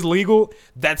it is legal,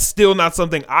 that's still not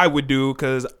something I would do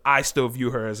because I still view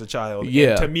her as a child.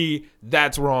 Yeah, and to me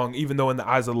that's wrong. Even though in the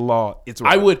eyes of the law, it's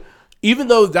wrong. I would, even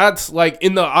though that's like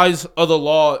in the eyes of the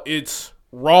law, it's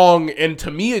wrong, and to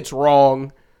me it's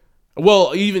wrong.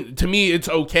 Well, even to me it's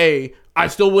okay. I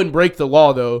still wouldn't break the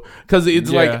law though, because it's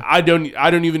like I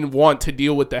don't even want to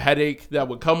deal with the headache that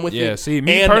would come with it. Yeah, see,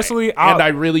 me personally, I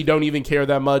really don't even care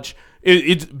that much.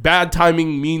 It's bad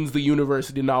timing means the universe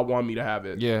did not want me to have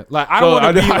it. Yeah, like I don't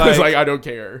want to be I was like I don't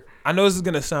care. I know this is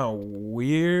gonna sound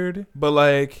weird, but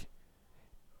like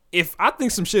if I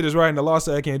think some shit is right and the law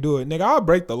said I can't do it, nigga, I'll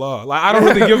break the law. Like I don't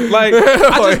really give like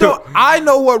I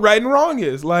know what right and wrong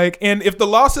is. Like, and if the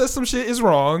law says some shit is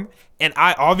wrong. And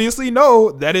I obviously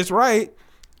know that it's right,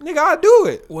 nigga, I'll do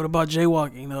it. What about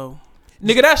jaywalking, though?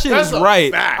 Nigga, that shit is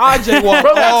right. I jaywalk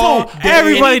all day.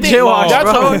 Everybody jaywalks,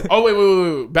 bro.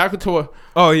 Oh, wait. Back to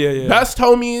Oh, yeah. Best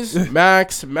homies,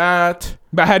 Max, Matt.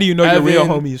 But how do you know Evan, your real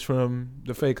homies from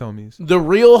the fake homies? The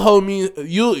real homies,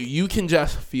 you can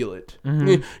just feel it.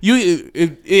 Mm-hmm.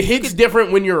 It hits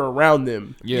different when you're around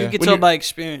them. Yeah. You can tell by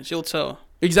experience. You'll tell.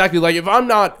 Exactly. Like if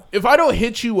I don't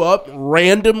hit you up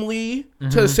randomly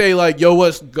to say like, yo,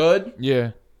 what's good?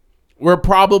 Yeah. We're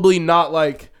probably not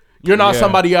like, you're not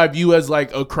somebody I view as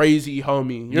like a crazy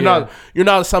homie. You're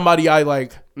not somebody I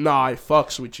like, nah, I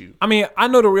fucks with you. I mean, I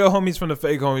know the real homies from the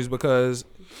fake homies because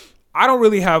I don't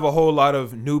really have a whole lot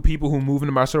of new people who move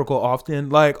into my circle often.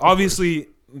 Like obviously,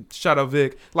 shout out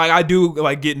Vic. Like I do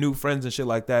like get new friends and shit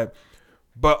like that.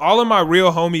 But all of my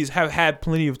real homies have had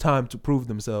plenty of time to prove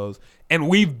themselves. And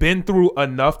we've been through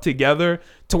enough together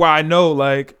to where I know,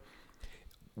 like,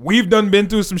 we've been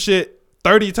through some shit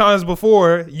 30 times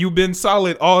before. You've been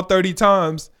solid all 30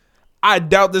 times. I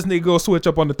doubt this nigga go switch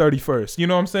up on the 31st. You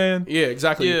know what I'm saying? Yeah,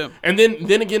 exactly. Yeah. And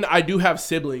then again, I do have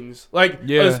siblings. Like,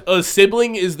 a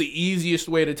sibling is the easiest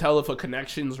way to tell if a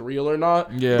connection's real or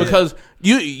not. Yeah. Because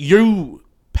you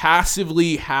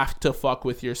passively have to fuck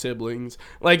with your siblings.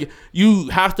 Like you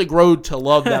have to grow to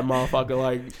love that motherfucker.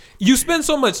 Like you spend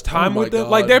so much time with them.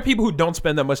 Like there are people who don't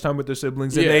spend that much time with their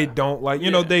siblings and they don't like,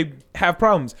 you know, they have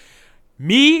problems.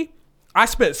 Me, I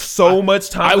spent so much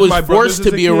time with my brothers. I was forced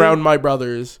to be around my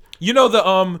brothers. You know, the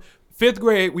 5th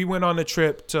grade, we went on a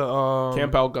trip to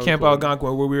Camp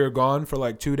Algonquin where we were gone for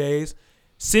like 2 days.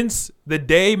 Since the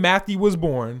day Matthew was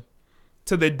born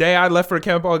to the day I left for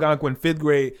Camp Algonquin, 5th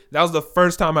grade, that was the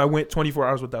first time I went 24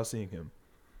 hours without seeing him.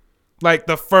 Like,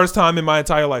 the first time in my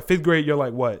entire life. 5th grade, you're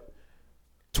like, what?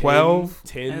 12?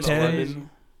 10? 11?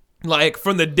 Like,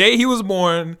 from the day he was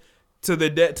born to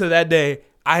that day,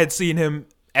 I had seen him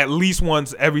at least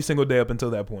once every single day up until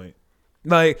that point.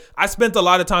 Like, I spent a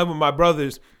lot of time with my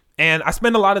brothers, and I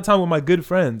spent a lot of time with my good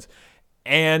friends.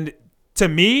 And to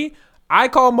me, I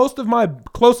call most of my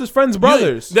closest friends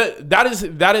brothers.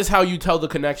 That is how you tell the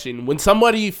connection. When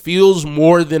somebody feels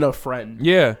more than a friend.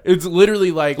 Yeah. It's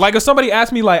literally like if somebody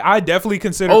asked me, like, I definitely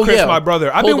consider Chris my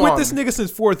brother. I've been with this nigga since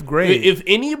 4th grade. If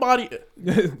anybody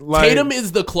like, Tatum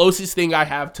is the closest thing I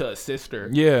have to a sister.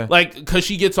 Yeah. Like, because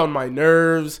she gets on my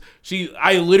nerves.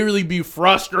 I literally be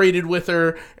frustrated with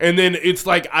her. And then it's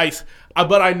like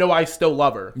but I know I still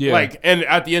love her. Yeah. Like, and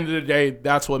at the end of the day,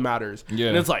 that's what matters. Yeah.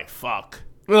 And it's like, fuck.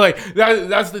 Like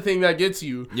that's the thing that gets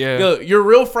you. Yeah, your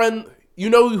real friend. You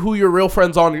know who your real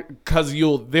friends are because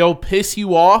they'll piss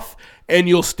you off and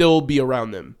you'll still be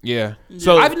around them. Yeah.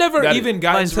 So I've never even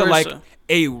gotten to like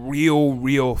a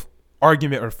real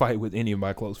argument or fight with any of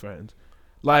my close friends.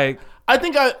 Like I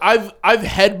think I've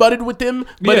headbutted with them.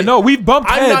 But we've bumped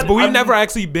heads, but we've never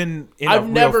actually been in a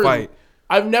real fight.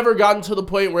 I've never gotten to the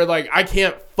point where like I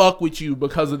can't fuck with you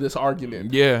because of this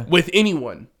argument. Yeah. With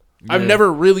anyone. Yeah. I've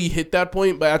never really hit that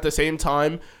point, but at the same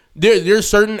time, there's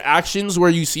certain actions where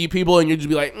you see people and you just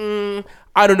be like,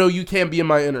 I don't know, you can't be in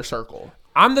my inner circle.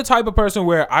 I'm the type of person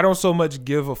where I don't so much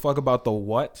give a fuck about the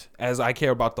what as I care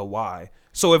about the why.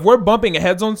 So if we're bumping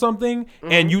heads on something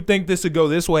and you think this should go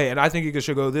this way and I think it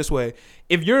should go this way,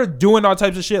 if you're doing all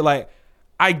types of shit, like,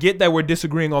 I get that we're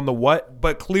disagreeing on the what,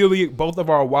 but clearly both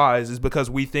of our whys is because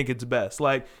we think it's best.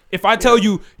 Like, if I tell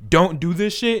you don't do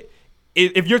this shit,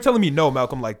 if you're telling me no,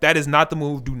 Malcolm, like that is not the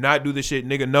move, do not do this shit,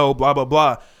 nigga, no, blah, blah,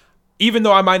 blah. Even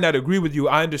though I might not agree with you,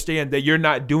 I understand that you're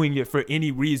not doing it for any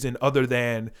reason other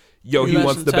than, yo, he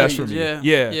wants the best for me.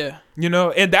 Yeah. You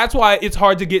know, and that's why it's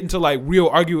hard to get into like real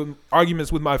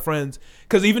arguments with my friends.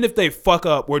 Because even if they fuck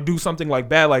up or do something like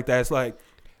bad like that, it's like,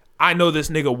 I know this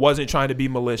nigga wasn't trying to be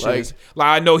malicious. Like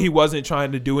I know he wasn't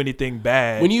trying to do anything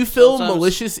bad. When you feel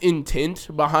malicious intent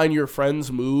behind your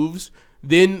friends' moves,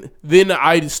 then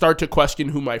I start to question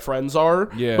who my friends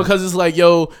are. Yeah. Because it's like,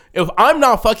 yo, if I'm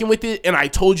not fucking with it and I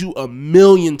told you a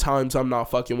million times I'm not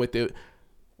fucking with it,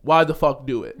 why the fuck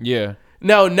do it? Yeah.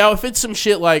 Now if it's some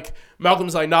shit like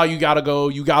Malcolm's like, nah, you gotta go.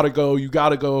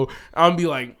 I'm be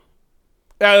like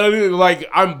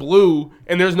I'm blue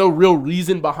and there's no real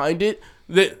reason behind it.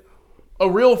 That a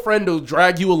real friend will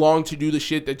drag you along to do the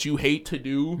shit that you hate to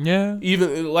do. Yeah.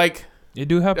 Even like it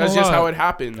do happen. That's just how it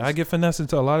happens. I get finessed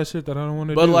into a lot of shit that I don't want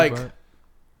to do. But like,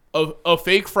 a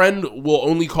fake friend will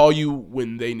only call you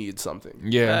when they need something.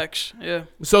 Yeah. Yeah.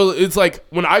 So it's like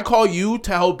when I call you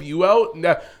to help you out,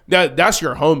 that's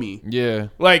your homie. Yeah.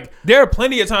 Like there are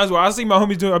plenty of times where I see my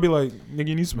homies doing, I'll be like, nigga,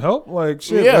 you need some help? Like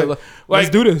shit. Yeah. Like, let's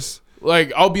do this.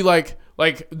 Like I'll be like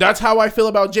that's how I feel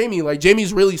about Jamie. Like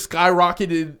Jamie's really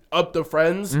skyrocketed up the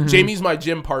friends. Mm-hmm. Jamie's my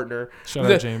gym partner. Shout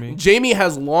out Jamie. Jamie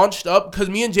has launched up because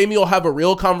me and Jamie will have a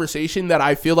real conversation that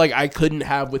I feel like I couldn't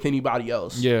have with anybody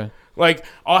else. Yeah. Like,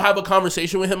 I'll have a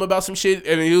conversation with him about some shit,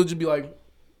 and he'll just be like,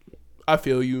 I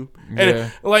feel you.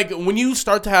 And like, when you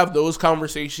start to have those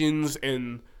conversations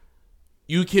and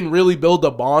you can really build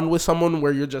a bond with someone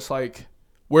where you're just like,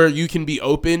 where you can be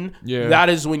open, that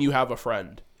is when you have a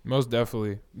friend. Most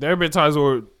definitely. There have been times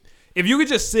where if you could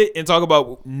just sit and talk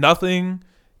about nothing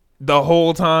the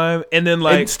whole time and then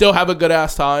like... And still have a good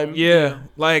ass time. Yeah.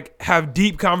 Like have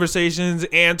deep conversations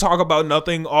and talk about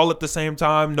nothing all at the same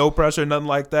time. No pressure, nothing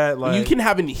like that. Like you can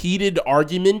have a heated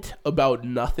argument about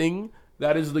nothing.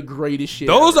 That is the greatest shit.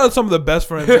 Those are some of the best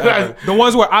friends ever. The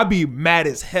ones where I be mad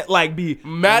as hell, like be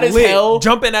mad as hell,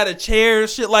 jumping out of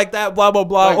chairs, shit like that, blah blah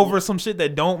blah, like, over some shit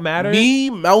that don't matter. Me,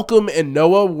 Malcolm, and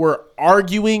Noah were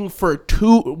arguing for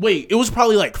it was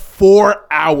probably like 4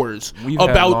 hours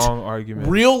about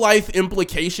real life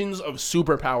implications of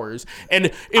superpowers, and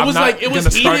it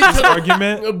was heated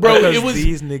argument, bro. It was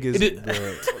these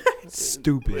niggas.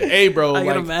 Stupid. Hey, bro. I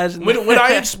can imagine. When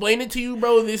I explain it to you,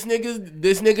 bro, this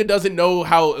nigga doesn't know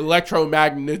how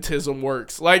electromagnetism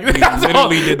works. Like,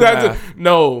 literally did the math.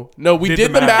 No, we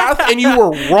did the math, and you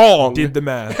were wrong. Did the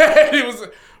math. It was.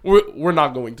 We're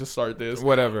not going to start this.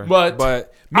 Whatever.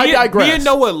 But I digress. Me and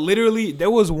Noah literally,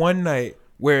 there was one night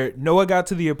where Noah got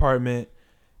to the apartment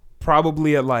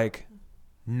probably at like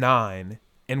 9,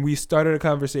 and we started a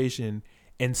conversation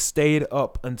and stayed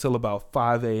up until about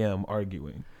 5 a.m.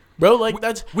 arguing. Bro, like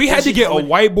we had to get a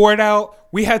whiteboard out.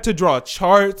 We had to draw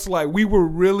charts. Like we were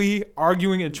really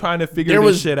arguing and trying to figure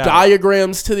this shit out. There was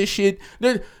diagrams to this shit.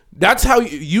 That's how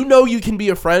you know you can be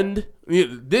a friend.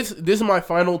 This is my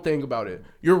final thing about it.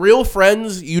 Your real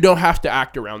friends, you don't have to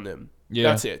act around them. Yeah,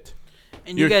 that's it.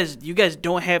 And you guys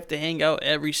don't have to hang out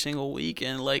every single week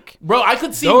and like. Bro, I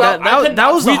could see we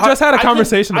just had a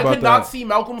conversation about that. I could not see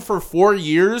Malcolm for 4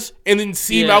 years and then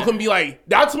see Malcolm be like,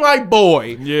 "That's my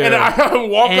boy," and I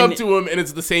walk up to him and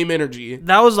it's the same energy.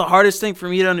 That was the hardest thing for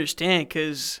me to understand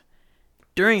because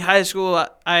during high school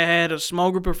I had a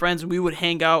small group of friends and we would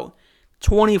hang out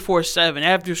 24/7.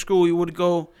 After school, we would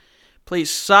go play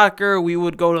soccer. We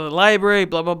would go to the library.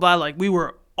 Blah blah blah. Like we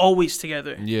were always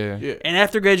together. Yeah. And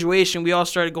after graduation, we all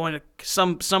started going to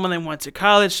some of them went to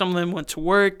college, some of them went to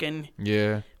work, and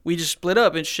we just split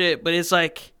up and shit. But it's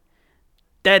like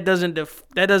that doesn't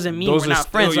mean those we're not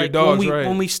friends. Like dogs,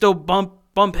 when we still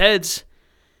bump heads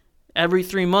every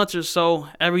 3 months or so,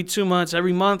 every 2 months,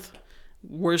 every month,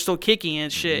 we're still kicking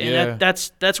and shit. And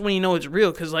that's when you know it's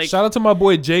real. Cause like, shout out to my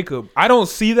boy Jacob. I don't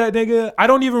see that nigga. I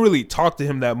don't even really talk to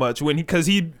him that much because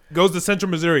he goes to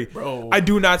Central Missouri. Bro. I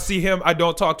do not see him. I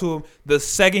don't talk to him. The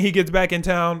second he gets back in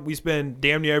town, we spend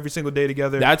damn near every single day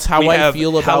together. That's how I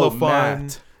feel about fun.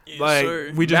 Matt. Like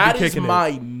we just Matt be kicking is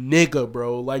my nigga,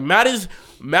 bro. Like Matt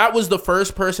was the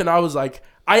first person I was like,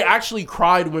 I actually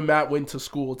cried when Matt went to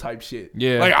school type shit.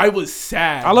 Yeah. Like, I was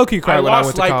sad. I low-key cried when I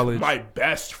went to college. My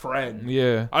best friend.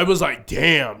 Yeah. I was like,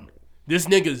 damn, this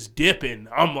nigga's dipping.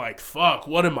 I'm like, fuck,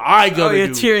 what am I going to do? Oh,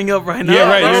 you're tearing up right now. Yeah,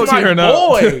 right. You're tearing up.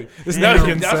 Boy. That's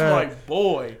my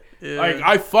boy. Yeah. Like,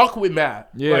 I fuck with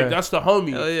Matt. Yeah. Like, that's the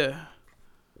homie. Oh, yeah.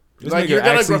 This like, you're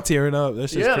actually tearing up.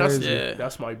 That's just crazy.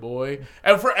 That's my boy.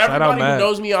 And for everybody who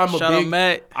knows me, I'm Shout out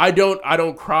Matt. I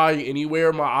don't cry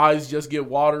anywhere. My eyes just get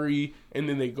watery and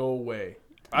then they go away.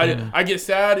 I get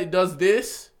sad. It does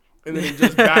this and then it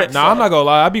just backs. I'm not gonna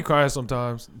lie. I be crying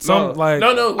sometimes. No.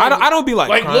 I don't be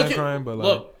like crying, but like,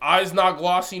 look, eyes not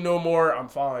glossy no more. I'm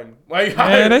fine. Like,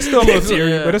 they still a little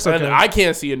teary, but it's okay. I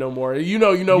can't see it no more. You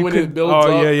know when it builds up.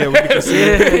 Oh yeah, we can see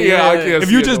it. Yeah, I can't. If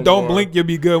you just don't blink, you'll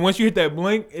be good. Once you hit that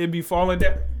blink, it'd be falling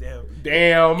down.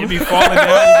 Damn. It'd be falling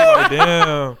down. You'd be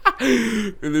like,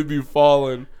 damn. It'd be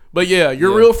falling. But yeah,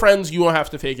 your real friends, you won't have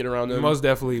to fake it around them. Most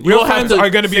definitely. Real friends are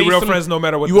going to be real friends no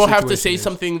matter what the situation is. You won't have to say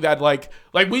something that like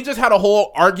we just had a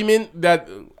whole argument that,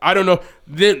 I don't know,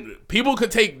 then people could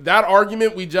take that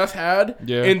argument we just had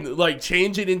and like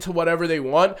change it into whatever they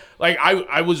want. Like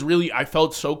I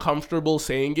felt so comfortable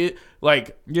saying it.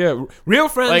 Like, yeah, real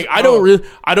friends. Like I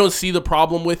don't see the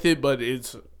problem with it, but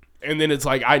and then it's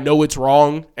like, I know it's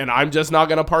wrong and I'm just not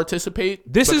going to participate.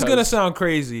 This is going to sound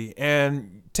crazy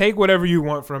and take whatever you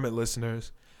want from it,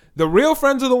 listeners. The real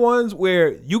friends are the ones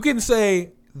where you can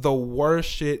say the worst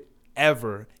shit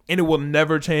ever and it will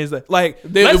never change that. Like,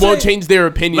 it won't change their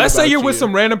opinion. Let's say you're with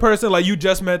some random person, like you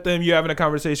just met them, you're having a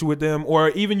conversation with them,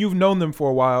 or even you've known them for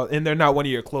a while and they're not one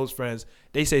of your close friends.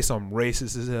 They say something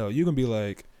racist as hell. You can be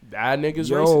like, that nigga's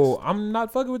racist. Yo, I'm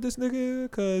not fucking with this nigga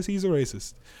because he's a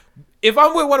racist. if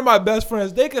I'm with one of my best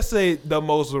friends, they could say the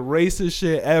most racist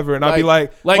shit ever, and I'd be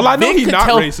like, well, I know Vic he's could not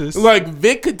tell, racist. Like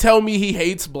Vic could tell me he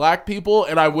hates black people,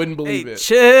 and I wouldn't believe Hey, it.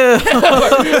 chill.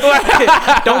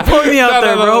 Don't put me out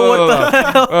there, bro. What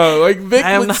the hell? Like Vic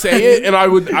I am would not- say it, and I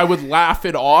would laugh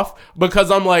it off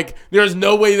because I'm like, there's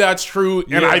no way that's true,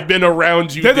 and Yeah. I've been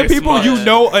around you. They're the this people much. you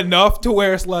know enough to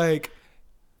where it's like,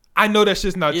 I know that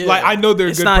shit's not Yeah. like I know they're a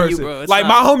It's good not you, person. bro. It's Like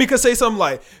not. my homie could say something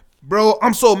like, "Bro,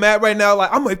 I'm so mad right now.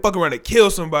 Like I might fuck around and kill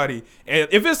somebody." And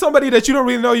if it's somebody that you don't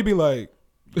really know, you'd be like,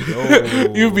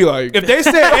 "Yo." You'd be like, If they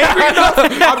said angry enough,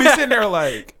 I'll be sitting there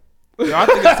like, "Yo, I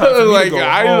think it's time for me like to go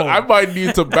I home." might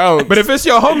need to bounce. But if it's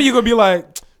your homie, you gonna be like,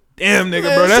 "Damn,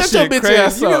 nigga, bro, that shut your shit bitch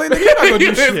ass crazy." You up. like, "Nigga, you're not gonna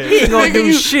do shit." Ain't gonna Nigga, do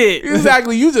you- shit.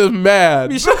 Exactly, you just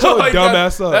mad. You shut your dumb that-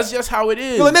 ass up. That's just how it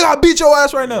is. You're like, "Nigga, I'll beat your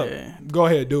ass right now." Yeah. Go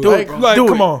ahead, do Do it. it, bro. Like, Do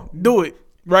come it. on, Do it.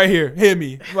 right here, hit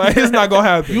me. Like, it's not gonna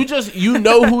happen. You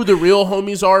know who the real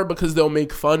homies are because they'll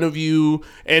make fun of you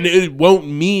and it won't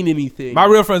mean anything. My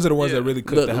real friends are the ones that really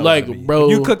cook Look, the hell like, out of me. bro,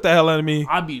 If you cook the hell out of me.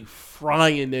 I'd be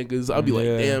frying niggas. I'd be like,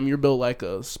 Yeah. damn, you're built like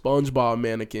a SpongeBob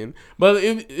mannequin. But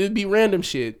it'd be random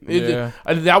shit. Yeah.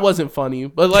 That wasn't funny.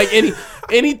 But like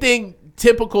anything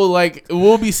typical, like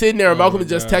we'll be sitting there and Malcolm would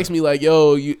just text me like,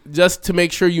 yo, you just to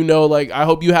make sure you know, like, I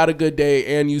hope you had a good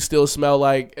day and you still smell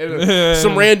like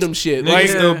some random shit. Niggas Like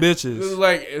still It's bitches.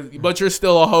 like, but you're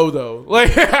still a hoe though.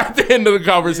 Like at the end of the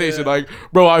conversation, like,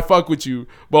 bro, I fuck with you,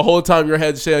 but the whole time your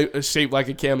head's shaped like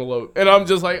a cantaloupe, and I'm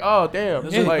just like, oh damn.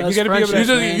 Those Yeah, are the Like, best you gotta be able to- you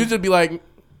friendships, man. just be like,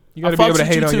 You gotta I be able fucks to with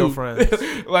hate you on your too.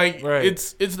 friends. like Right.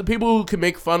 it's the people who can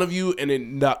make fun of you and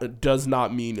it does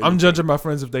not mean anything. I'm judging my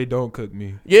friends if they don't cook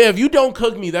me. Yeah, if you don't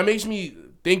cook me, that makes me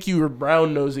think you were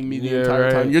brown nosing me the Yeah, entire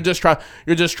right. time. You're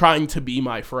just trying to be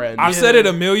my friend. I've said it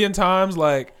a million times.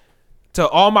 Like to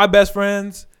all my best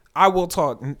friends, I will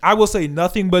say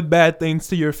nothing but bad things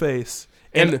to your face,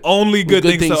 and only good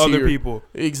things to other your- people.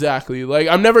 Exactly. Like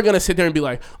I'm never gonna sit there and be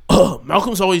like, "Oh,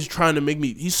 Malcolm's always trying to make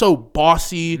me. He's so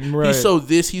bossy. Right. He's so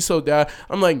this. He's so that."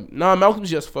 I'm like, nah, Malcolm's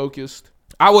just focused.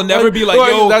 I will never Like- be like,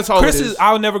 like, yo, that's all Chris it is. is.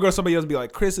 I will never go to somebody else and be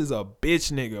like, Chris is a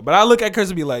bitch nigga. But I look at Chris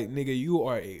and be like, nigga, you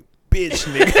are a bitch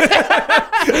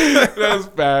nigga. That's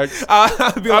facts.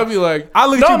 I'll be I'll like, be like, I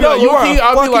look at you and be like, you are a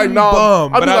I'll be like, fucking nah.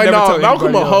 bum, I'll but be I'll like, never nah, tell Malcolm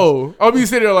anybody a hoe. I'll be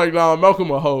sitting there like, nah,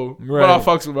 Malcolm a hoe. But Right. I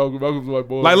fucks with Malcolm. Malcolm's my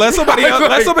boy. like let somebody else, let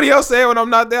Like- somebody else say it when I'm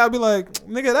not there. I'll be like,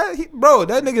 nigga,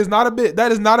 that nigga is not a bitch.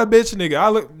 That is not a bitch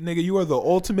nigga. Nigga, you are the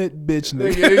ultimate bitch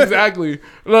nigga. Nigga, exactly.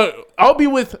 Look, I'll be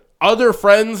with other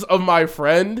friends of my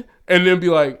friend and then be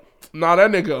like, nah,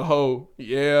 that nigga a hoe.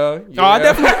 Yeah. No, I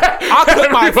definitely. I'll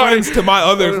cook my Everybody- friends to my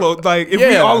other clothes. Like if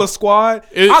we Yeah. all a squad,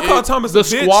 I'll call Thomas the a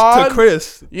bitch squad- to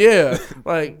Chris. Yeah.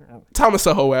 Like, Thomas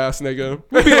a hoe ass nigga.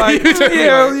 We'll be like, You just be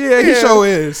yeah, like, yeah, he sure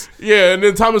is. Yeah, and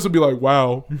then Thomas would be like,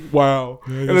 wow.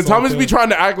 And then it's Thomas like be that. trying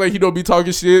to act like he don't be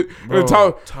talking shit. Bro, and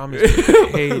then Thomas is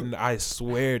hating. I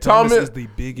swear, Thomas is the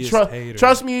biggest hater.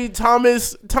 Trust me,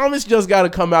 Thomas just got to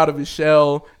come out of his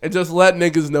shell and just let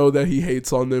niggas know that he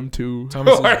hates on them too.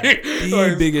 Thomas is Like, the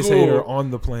like, biggest cool. hater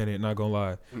on the planet. Not gonna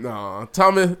lie. Nah,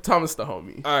 Thomas the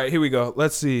homie. All right, here we go.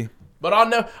 Let's see. But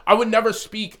I would never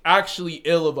speak actually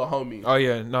ill of a homie. Oh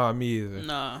yeah, nah, me either.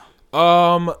 Nah.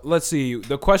 Let's see.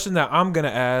 The question that I'm gonna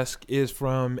ask is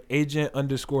from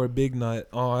Agent_Big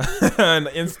on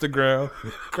Instagram.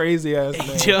 Crazy ass name.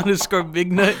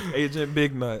 Agent_Big Nut. Agent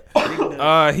Big Nut.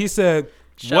 He said,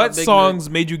 Shout "What out Big songs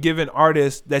made you give an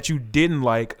artist that you didn't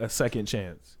like a second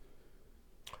chance?"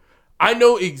 I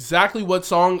know exactly what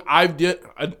song I did.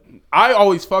 I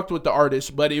always fucked with the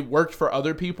artist, but it worked for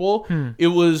other people. It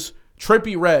was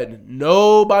Trippie Redd.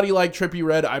 Nobody liked Trippie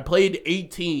Redd. I played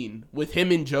 18 with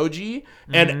him and Joji,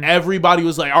 and everybody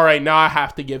was like, all right, now I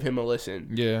have to give him a listen.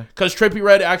 Yeah. Because Trippie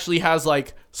Redd actually has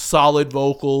like solid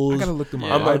vocals. I gotta look through my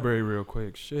Yeah. library real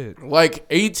quick. Shit. Like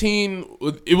 18,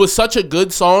 it was such a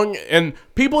good song, and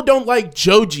people don't like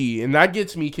Joji, and that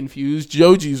gets me confused.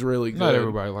 Joji's really good. Not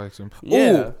everybody likes him.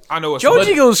 Yeah. Ooh, I know what Joji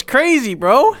song. goes crazy,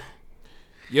 bro.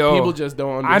 Yo, People just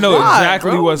don't understand. I know Why,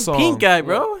 exactly bro? what song. Pink guy,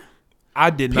 bro. I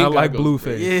did Pink not like guy goes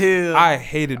Blueface. Yeah. I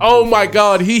hated Oh Blueface. my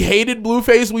God, he hated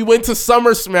Blueface. We went to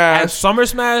Summer At Smash. Summer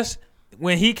Smash,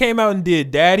 when he came out and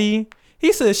did Daddy,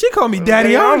 he said, "She called me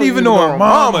Daddy. I don't even know her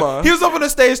mama." He was up on the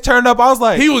stage, turned up. I was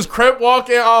like, He was crip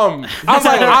walking. I was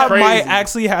like, I crazy. might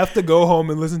actually have to go home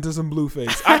and listen to some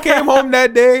Blueface. I came home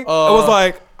that day. I was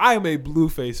like, I am a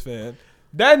Blueface fan.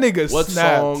 That nigga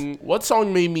snapped. What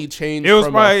song made me change? It was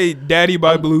from probably Daddy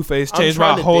by Blueface. I'm Changed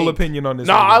trying my to whole think. opinion on this.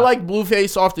 Nah, nigga. I like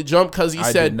Blueface off the jump because he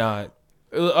I said did not.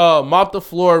 mop the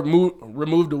floor,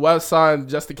 remove the West Side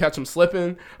just to catch him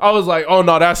slipping. I was like, oh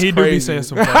no, that's He crazy. do be saying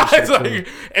some funny shit, Like,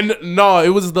 and no, it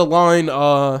was the line, Who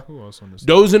else on this?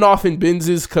 dozing off in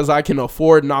Benzes because I can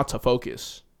afford not to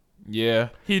focus. Yeah,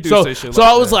 he do So, say shit so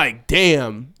like I was that. like,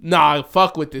 damn, nah,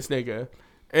 fuck with this nigga.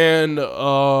 And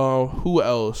who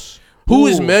else? Who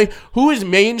is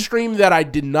mainstream that I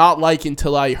did not like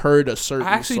until I heard a certain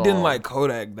I actually song? didn't like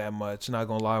Kodak that much. Not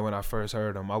gonna lie, when I first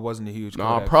heard him, I wasn't a huge.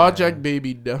 Nah, Kodak Project fan.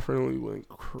 Baby definitely went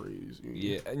crazy.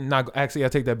 Yeah, not actually. I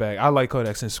take that back. I like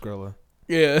Kodak since Skrilla.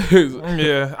 Yeah.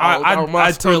 Yeah,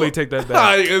 I totally take that back.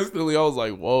 I instantly, I was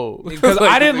like, whoa. Because Like,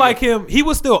 I didn't like him. He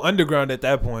was still underground at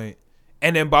that point.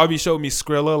 And then Bobby showed me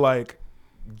Skrilla like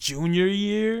junior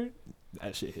year.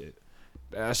 That shit hit.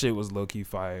 That shit was low key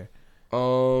fire.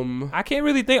 I can't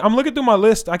really think. I'm looking through my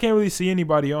list. I can't really see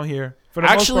anybody on here. For the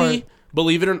most actually, part,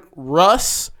 believe it or not,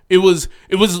 Russ. It was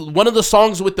one of the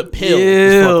songs with the pill.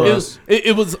 Ew.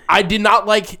 It was. I did not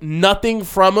like nothing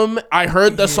from him. I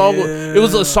heard the song. It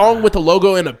was a song with a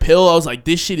logo and a pill. I was like,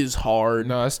 this shit is hard.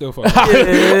 no, I still fuck.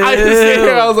 I just sit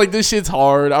here. I was like, this shit's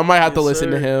hard. I might have to listen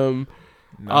to him.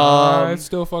 I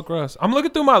still fuck Russ. I'm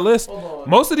looking through my list.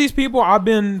 Most of these people I've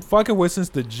been fucking with since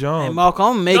the Hey, jump.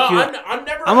 Malcolm, I'm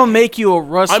I'm gonna make you a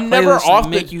Russ I'm never playlist off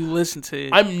and the- make you listen to it.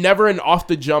 I'm never an off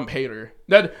the jump hater.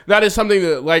 That is something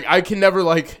that like I can never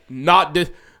like not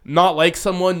like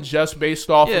someone just based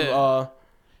off of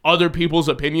other people's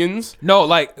opinions. No,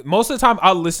 like most of the time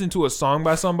I'll listen to a song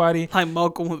by somebody. like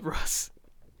Malcolm with Russ.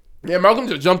 Yeah, Malcolm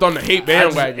just jumped on the hate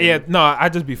bandwagon. I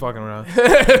just be fucking around.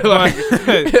 Like,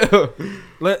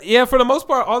 Yeah, for the most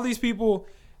part, all these people,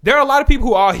 there are a lot of people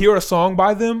who I'll hear a song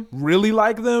by them, really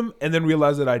like them, and then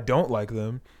realize that I don't like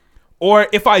them. Or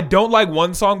if I don't like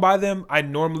one song by them, I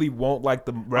normally won't like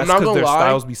the rest not because gonna their lie.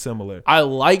 styles be similar. I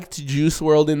liked Juice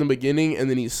WRLD in the beginning, and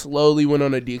then he slowly went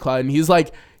on a decline. He's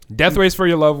like, Death Race for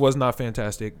Your Love was not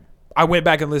fantastic. I went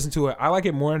back and listened to it. I like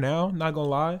it more now, not gonna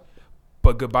lie.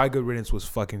 But Goodbye Good Riddance was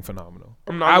fucking phenomenal.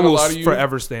 I'm not I gonna will lie to you.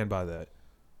 forever stand by that.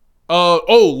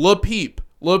 Lil Peep.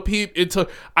 Lil Peep,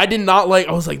 I did not like,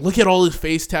 I was like, look at all his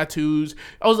face tattoos.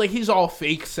 I was like, he's all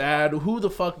fake sad. Who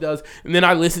the fuck does? And then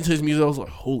I listened to his music, I was like,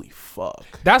 holy fuck.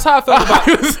 That's how I felt about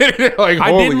I was sitting there like, I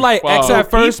holy didn't like fuck. X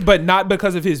at first, but not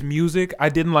because of his music. I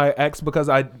didn't like X because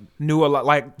I knew a lot,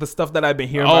 like the stuff that I've been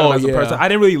hearing about him as a person. I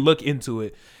didn't really look into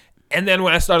it. And then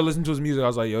when I started listening to his music, I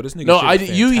was like, yo, this nigga No, shit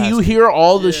is you fantastic. hear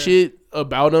all the shit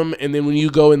about him, and then when you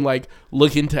go and like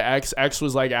look into X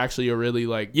was like actually a really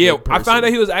like Yeah, good I person. found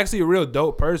out he was actually a real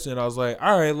dope person. I was like,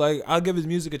 all right, like I'll give his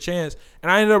music a chance. And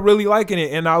I ended up really liking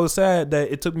it. And I was sad that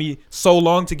it took me so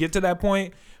long to get to that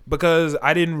point because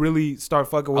I didn't really start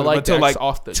fucking with him liked until X like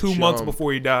off the 2 months jump.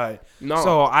 before he died. No.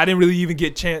 So I didn't really even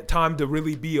get time to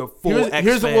really be a full X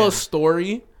Here's fan. a little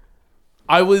story.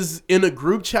 I was in a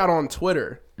group chat on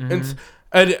Twitter, Mm-hmm.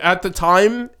 and at the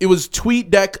time, it was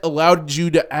TweetDeck allowed you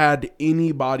to add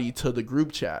anybody to the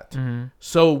group chat.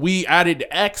 So we added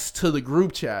X to the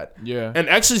group chat. Yeah. And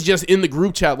X is just in the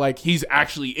group chat, like he's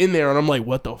actually in there, and I'm like,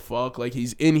 what the fuck? Like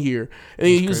he's in here, and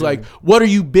he was like, "What are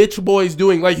you bitch boys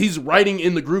doing?" Like he's writing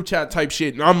in the group chat type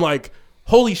shit, and I'm like,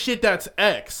 holy shit, that's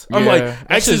X. I'm Yeah, like, that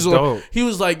X shit's is dope. he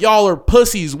was like, y'all are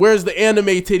pussies. Where's the anime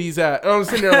titties at? And I'm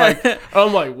sitting there like,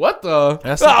 I'm like, what the?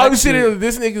 That's I'm the sitting X there,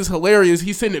 this nigga's hilarious.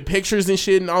 He's sending pictures and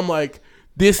shit, and I'm like,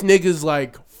 this nigga's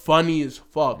like funny as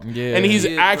fuck. Yeah. And he's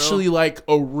Yeah, actually like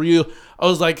a real, I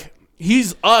was like,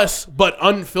 he's us, but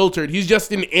unfiltered. He's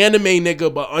just an anime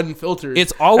nigga, but unfiltered.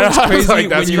 It's always And I was crazy like, when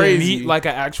that's you crazy. meet like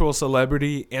an actual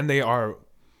celebrity and they are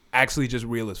actually just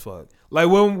real as fuck. Like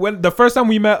when the first time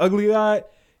we met Ugly God,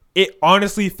 it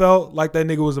honestly felt like that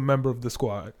nigga was a member of the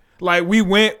squad. Like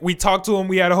we talked to him,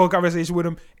 we had a whole conversation with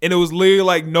him, and it was literally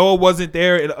like Noah wasn't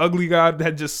there and Ugly God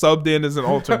had just subbed in as an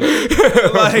alternate.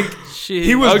 Like Shit.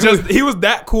 he was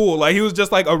that cool. Like he was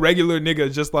just like a regular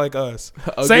nigga, just like us.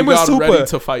 Same with God ready Super.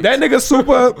 to fight. That nigga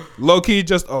Super, low key,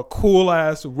 just a cool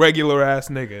ass, regular ass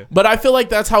nigga. But I feel like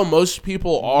that's how most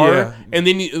people are. Yeah. And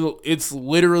then it's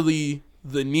literally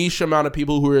the niche amount of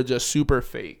people who are just super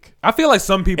fake. I feel like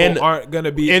some people And- aren't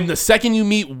gonna be. And the second you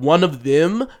meet one of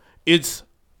them, it's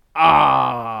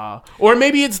or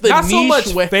maybe it's the not niche so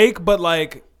much way. fake, but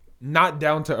like not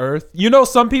down to earth. You know,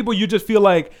 some people you just feel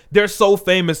like they're so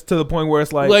famous to the point where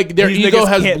it's Like their these ego niggas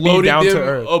has can't be bloated down to them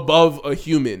earth. above a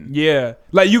human. Yeah,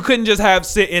 like you couldn't just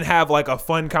sit and have like a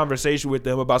fun conversation with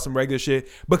them about some regular shit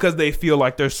because they feel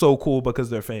like they're so cool because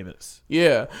they're famous.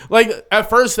 Yeah. Like at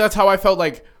first that's how I felt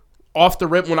like off the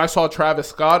rip when I saw Travis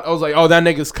Scott. I was like, oh, that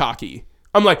nigga's cocky.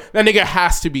 I'm like, that nigga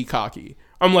has to be cocky.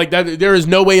 I'm like, that there is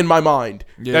no way in my mind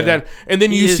Yeah. that and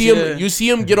then He you is, see him yeah. you see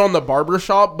him get on the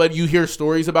barbershop, but you hear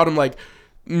stories about him like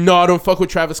no, I don't fuck with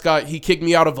Travis Scott. He kicked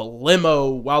me out of a limo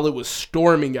while it was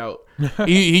storming out.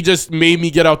 he just made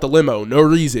me get out the limo, no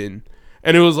reason.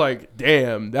 And it was like,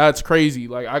 damn, that's crazy.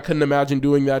 Like, I couldn't imagine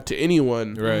doing that to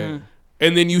anyone. Right.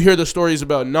 And then you hear the stories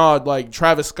about, like,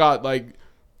 Travis Scott, like,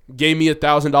 gave me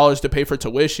 $1,000 to pay for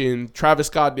tuition. Travis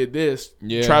Scott did this.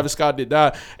 Yeah. Travis Scott did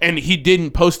that. And he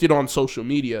didn't post it on social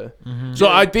media. So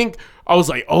I think I was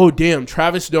like, oh, damn,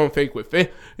 Travis don't fake with I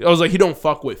was like, he don't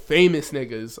fuck with famous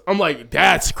niggas. I'm like,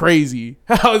 that's crazy.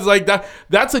 I was like,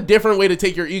 that's a different way to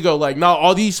take your ego. Like, no,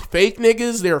 all these fake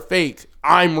niggas, they're fake.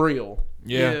 I'm real.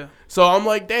 Yeah. So I'm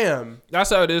like, damn.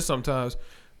 That's how it is sometimes.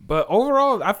 But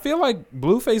overall, I feel like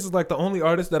Blueface is like the only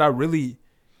artist that I really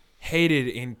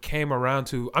hated and came around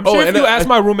to. I'm sure if you ask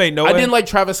my roommate Noah. I didn't like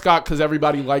Travis Scott because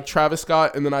everybody liked Travis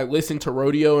Scott, and then I listened to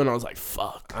Rodeo, and I was like,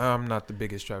 fuck. I'm not the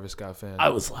biggest Travis Scott fan. I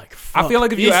was like, fuck. I feel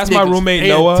like if you this ask my nigga's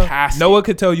roommate fantastic. Noah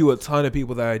could tell you a ton of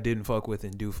people that I didn't fuck with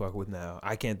and do fuck with now.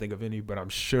 I can't think of any, but I'm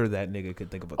sure that nigga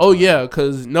could think of a ton. Oh, yeah,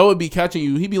 because Noah be catching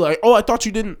you. He'd be like, oh, I thought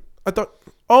you didn't.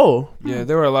 Yeah,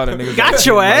 there were a lot of niggas. Got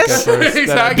your ass.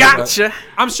 Exactly. Gotcha.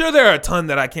 I'm sure there are a ton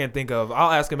that I can't think of. I'll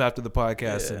ask him after the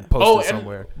podcast and post it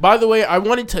somewhere. By the way, I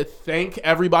wanted to thank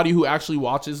everybody who actually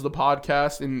watches the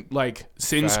podcast and like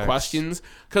sends Facts. questions,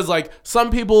 because like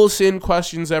some people send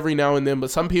questions every now and then,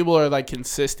 but some people are like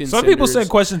consistent. Some people send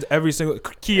questions every single.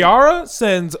 Kiara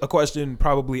sends a question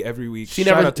probably every week. She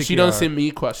Shout never. out to She Kiara. don't send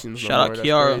me questions. Shout out That's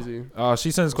Kiara. crazy.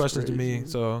 She sends questions to me.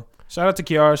 So shout out to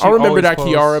Kiara. She I remember always that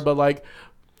posts. Kiara, but like,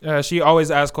 She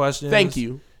always asks questions. thank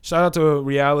you. Shout out to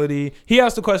Reality. He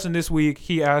asked a question this week.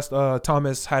 He asked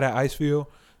Thomas how that ice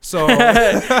feel. So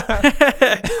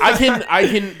I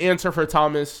can answer for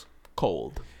Thomas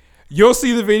cold. you'll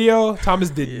see the video. Thomas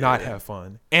did not have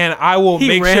fun, and I will He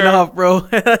make ran sure. off, bro.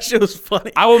 That shit was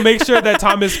funny. I will make sure that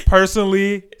Thomas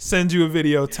personally sends you a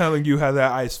video telling you how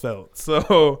that ice felt.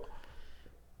 So,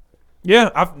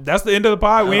 yeah, that's the end of the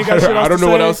pod. We ain't got shit else I don't to know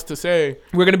say. what else to say.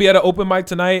 We're gonna be at an open mic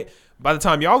tonight. By the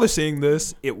time y'all are seeing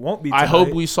this, it won't be tonight. I hope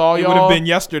we saw It would have y'all. been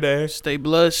yesterday. Stay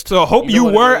blessed. So I hope You know you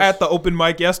what it were is. at the open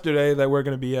mic yesterday that we're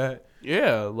gonna be at.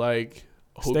 Yeah, like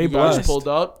hope Stay you guys blessed. pulled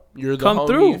up. You're the Come homie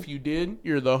through. if you did.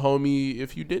 You're the homie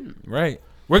if you didn't. Right.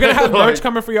 We're gonna have merch Like-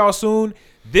 coming for y'all soon.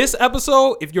 This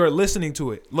episode, if you're listening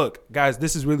to it, look, guys,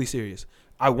 this is really serious.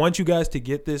 I want you guys to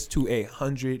get this to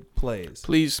 100 plays.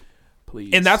 Please.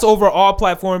 Please. And that's over all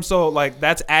platforms. So like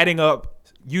that's adding up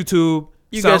YouTube,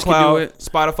 You guys can do SoundCloud, it.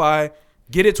 Spotify.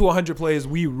 Get it to 100 plays.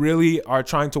 We really are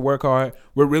trying to work hard.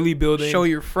 We're really building. Show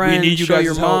your friends. We need you show guys'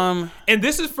 your help. mom. And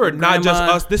this is for not just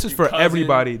grandma, us. This is your for cousin.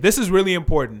 everybody. This is really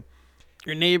important.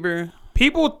 Your neighbor.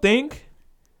 People think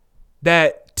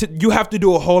that you have to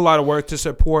do a whole lot of work to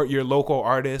support your local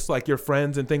artists, like your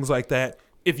friends and things like that.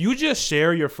 If you just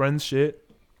share your friends' shit,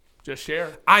 just share.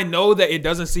 I know that it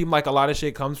doesn't seem like a lot of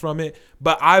shit comes from it,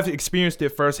 but I've experienced it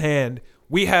firsthand.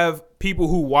 We have people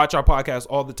who watch our podcast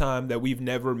all the time that we've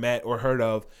never met or heard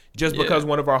of just because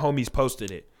one of our homies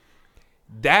posted it.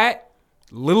 That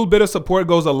little bit of support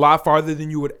goes a lot farther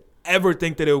than you would ever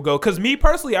think that it would go. Because me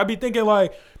personally, I'd be thinking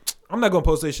like, I'm not going to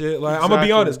post this shit. Like, I'm going to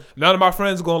be honest. None of my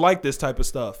friends are going to like this type of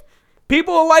stuff.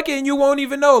 People will like it and you won't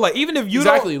even know. Like, even if you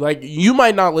Exactly. Like you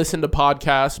might not listen to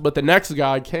podcasts, but the next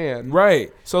guy can.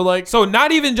 Right. So like, So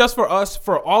not even just for us,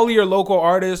 for all of your local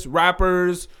artists,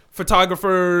 rappers,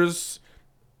 photographers,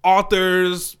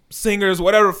 authors, singers,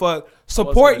 whatever the fuck.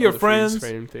 Support your friends.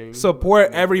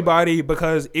 Support everybody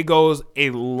because it goes a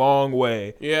long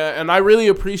way. Yeah, and I really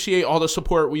appreciate all the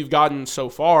support we've gotten so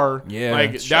far. Yeah.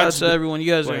 Like Shout out that's to everyone.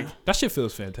 You guys like, are. That shit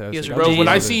feels fantastic. Yes, bro, when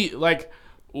I Damn. see like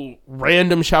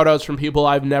random shout outs from people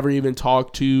I've never even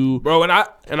talked to. Bro, and I'll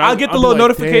get the I'll be little like,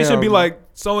 notification, be damn. like,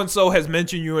 so and so has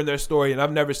mentioned you in their story, and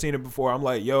I've never seen it before. I'm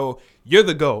like, yo, you're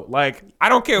the GOAT. Like, I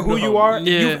don't care who you are.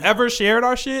 Yeah. You've ever shared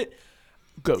our shit.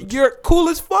 Goat. You're cool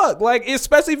as fuck. Like,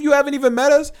 especially if you haven't even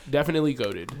met us, Definitely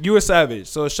goated. you a savage.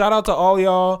 So shout out to all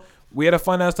y'all. We had a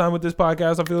fun ass time with this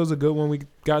podcast. I feel it was a good one. We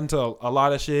got into a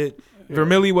lot of shit.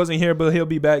 Vermilly wasn't here, but he'll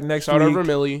be back next Shout out week.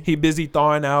 Vermilly. He busy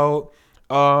thawing out.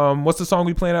 What's the song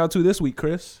we playing out to this week,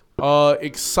 Chris?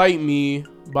 Excite Me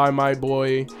by my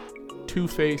boy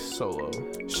Two-Face Solo.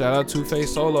 Shout out to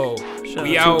Face Solo. Shout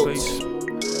We out out. Two-Face.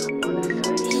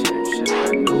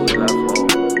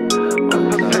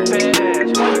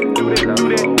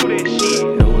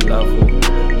 New level,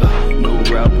 new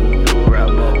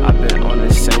rebel. I've been on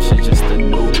the same shit, just a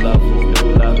new level.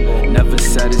 Never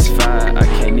satisfied, I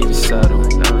can't even settle.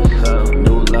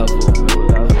 New level,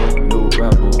 new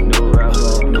rebel.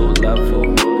 New level,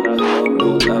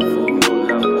 new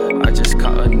level. I just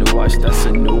caught a new watch, that's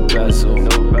a new bezel.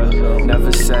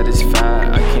 Never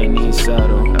satisfied, I can't even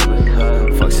settle.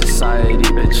 Fuck society,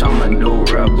 bitch, I'm a new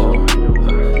rebel.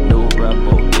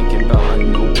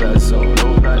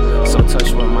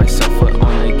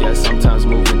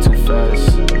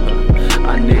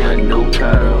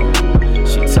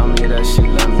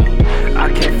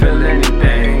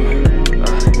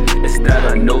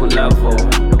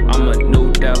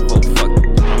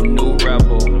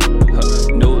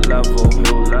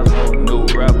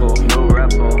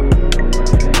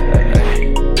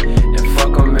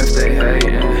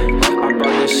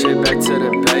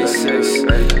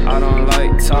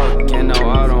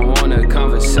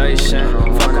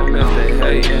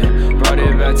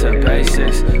 back to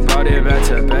basics. Brought it back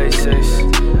to basics.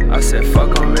 I said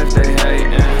fuck 'em if they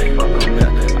hatin'.